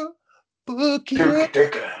 America. Fuck yeah.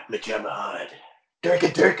 Durka, Majamahad.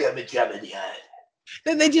 Durka, Majamahad.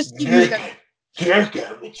 Then they just give you that.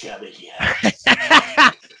 Durka,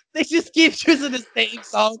 Majamahad. They just keep choosing the same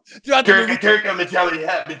song throughout the movie. Durka,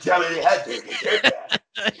 Majamahad,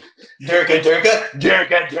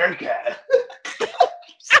 Durka.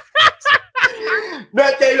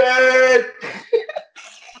 Not David!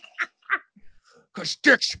 Cause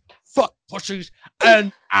dicks, fuck pussies,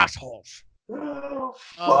 and assholes. Oh,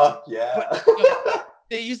 fuck yeah. But,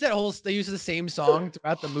 they use the same song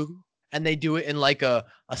throughout the movie, and they do it in like a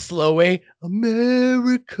slow way.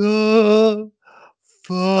 America,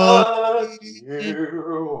 fuck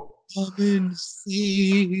you. Come and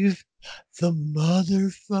save the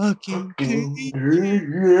motherfucking king.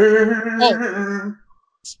 Oh.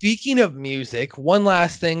 Speaking of music, one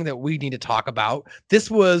last thing that we need to talk about.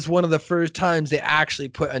 This was one of the first times they actually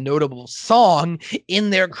put a notable song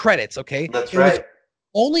in their credits, okay? That's It was right.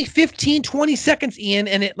 only 15, 20 seconds, Ian,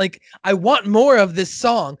 and it like I want more of this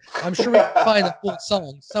song. I'm sure we can find the full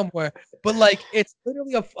song somewhere, but like it's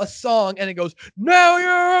literally a song, and it goes, "Now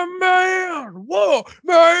you're a man, whoa,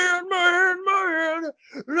 man, man, man.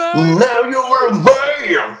 Now you're a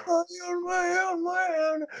man. Now you're a man,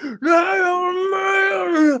 man. Now you're a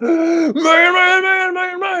man, man, man, man,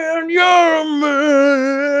 man, man. You're a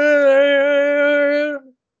man."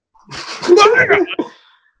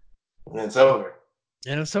 And it's over.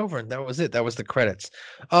 And it's over, and that was it. That was the credits.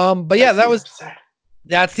 But yeah,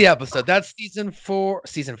 that's the episode. That's season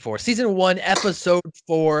 1, episode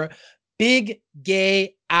 4. Big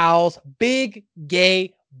Gay Owls, Big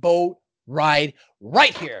Gay Boat Ride,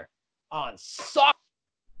 right here on Suck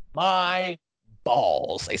My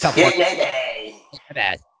Balls. A South Park,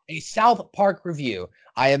 a South Park review.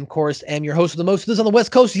 I am, of course, your host of the most of this on the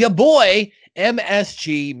West Coast, your boy,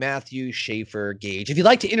 MSG Matthew Schaefer Gage. If you'd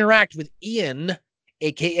like to interact with Ian,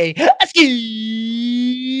 aka Jackson,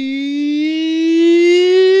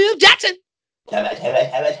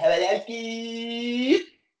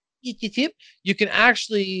 you can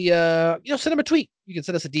actually send him a tweet. You can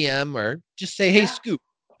send us a DM or just say, "Hey, Scoop,"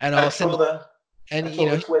 and I'll send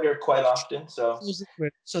Twitter quite often. So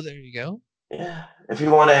there you go. Yeah, if you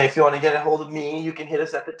want to get a hold of me, you can hit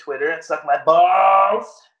us at the Twitter at Suck My Balls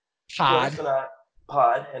Pod,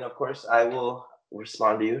 and of course I will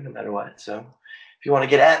respond to you no matter what. So if you want to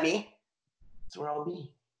get at me, that's where I'll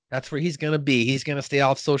be. That's where he's going to be. He's going to stay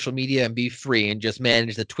off social media and be free and just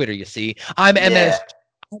manage the Twitter, you see. I'm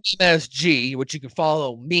MSG, which you can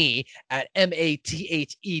follow me at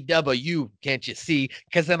MATHEW, can't you see?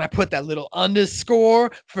 Because then I put that little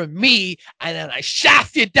underscore for me, and then I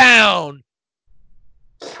shaft you down.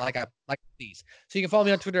 Like these. So you can follow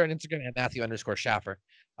me on Twitter and Instagram at Matthew_Schaffer.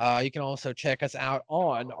 You can also check us out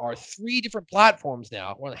on our 3 different platforms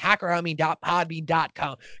now. We're on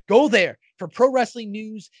hackerhummy.podbean.com. Go there for pro wrestling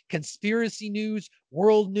news, conspiracy news,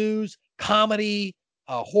 world news, comedy,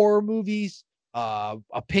 horror movies,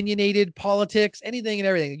 opinionated politics, anything and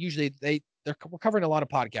everything. Usually we're covering a lot of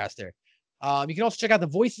podcasts there. You can also check out the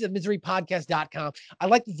Voices of Misery podcast.com. I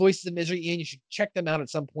like the Voices of Misery, Ian. You should check them out at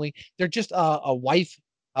some point. They're just a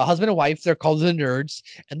husband and wife. They're called The Nerds,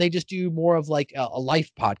 and they just do more of like a life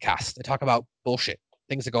podcast. They talk about bullshit,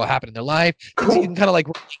 things that happen in their life, things you can kind of like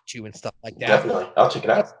relate to and stuff like that. Definitely. I'll check it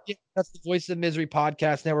out. That's the Voices of Misery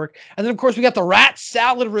podcast network. And then, of course, we got the Rat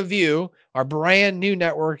Salad Review, our brand new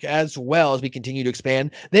network, as well as we continue to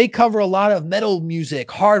expand. They cover a lot of metal music,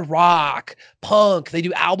 hard rock, punk. They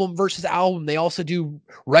do album versus album. They also do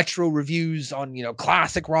retro reviews on,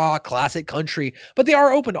 classic rock, classic country, but they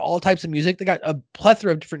are open to all types of music. They got a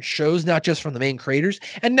plethora of different shows, not just from the main creators,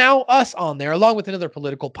 and now us on there, along with another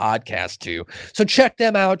political podcast too. So check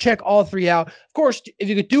them out. Check all 3 out. Of course, if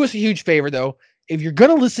you could do us a huge favor, though, if you're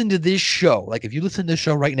going to listen to this show, like if you listen to this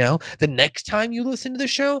show right now, the next time you listen to the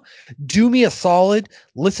show, do me a solid,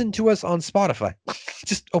 listen to us on Spotify.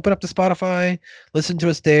 Just open up the Spotify, listen to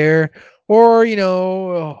us there, or,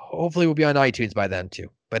 hopefully we'll be on iTunes by then too.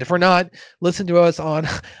 But if we're not, listen to us on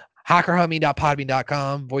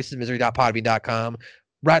hackerhummy.podbean.com, voicesofmisery.podbean.com,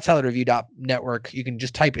 ratsaladreview.network. You can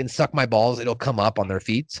just type in Suck My Balls. It'll come up on their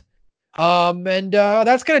feeds. And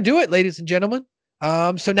that's going to do it, ladies and gentlemen.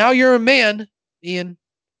 So now you're a man, Ian.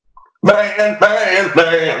 Man,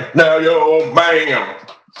 now you're a man.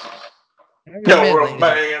 You're a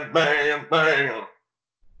man.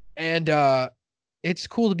 And it's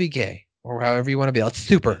cool to be gay, or however you want to be. It's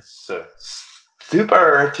super.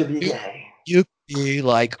 Super to be gay. You be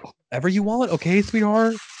like whatever you want, okay,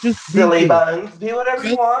 sweetheart? Just silly buns. Be whatever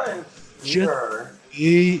you want. Just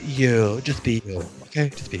be you. Just be you. Okay?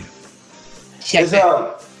 Just be you. Check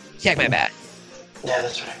my bad. Yeah,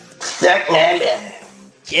 that's right. Check my bad.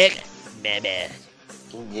 Check my bad.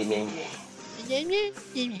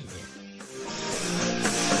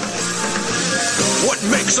 What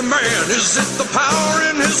makes a man? Is it the power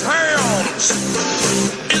in his hands?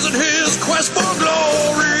 Is it his quest for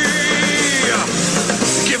glory?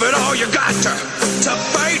 Give it all you got to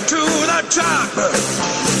fight to the top,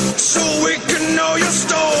 so we can know your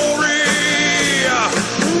story.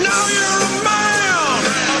 Now you're a man,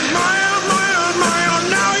 a man, man, man.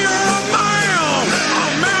 Now you're a man, a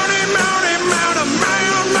mounty, mounty, man, a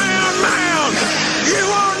man, man, man. You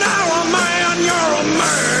are now a man, you're a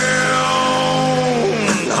man.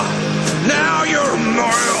 Now you're a man.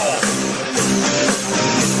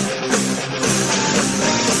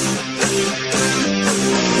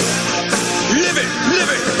 Live it,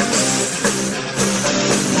 live it.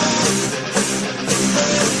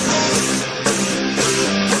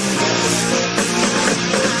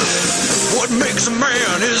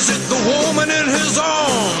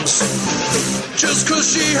 just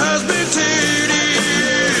 'cause she has big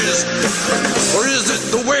titties? Or is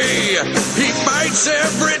it the way he fights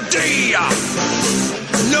every day?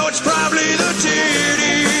 No, it's probably the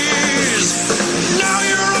titties. Now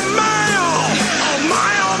you're a male. Oh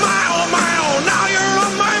my, oh my, oh my, oh. Now you're a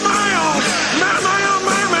my, my, oh. My, my, oh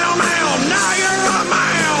my, my, oh my, oh. Now you're a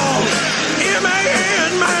male.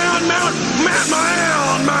 M-A-N, man, man, man,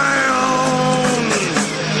 man, man.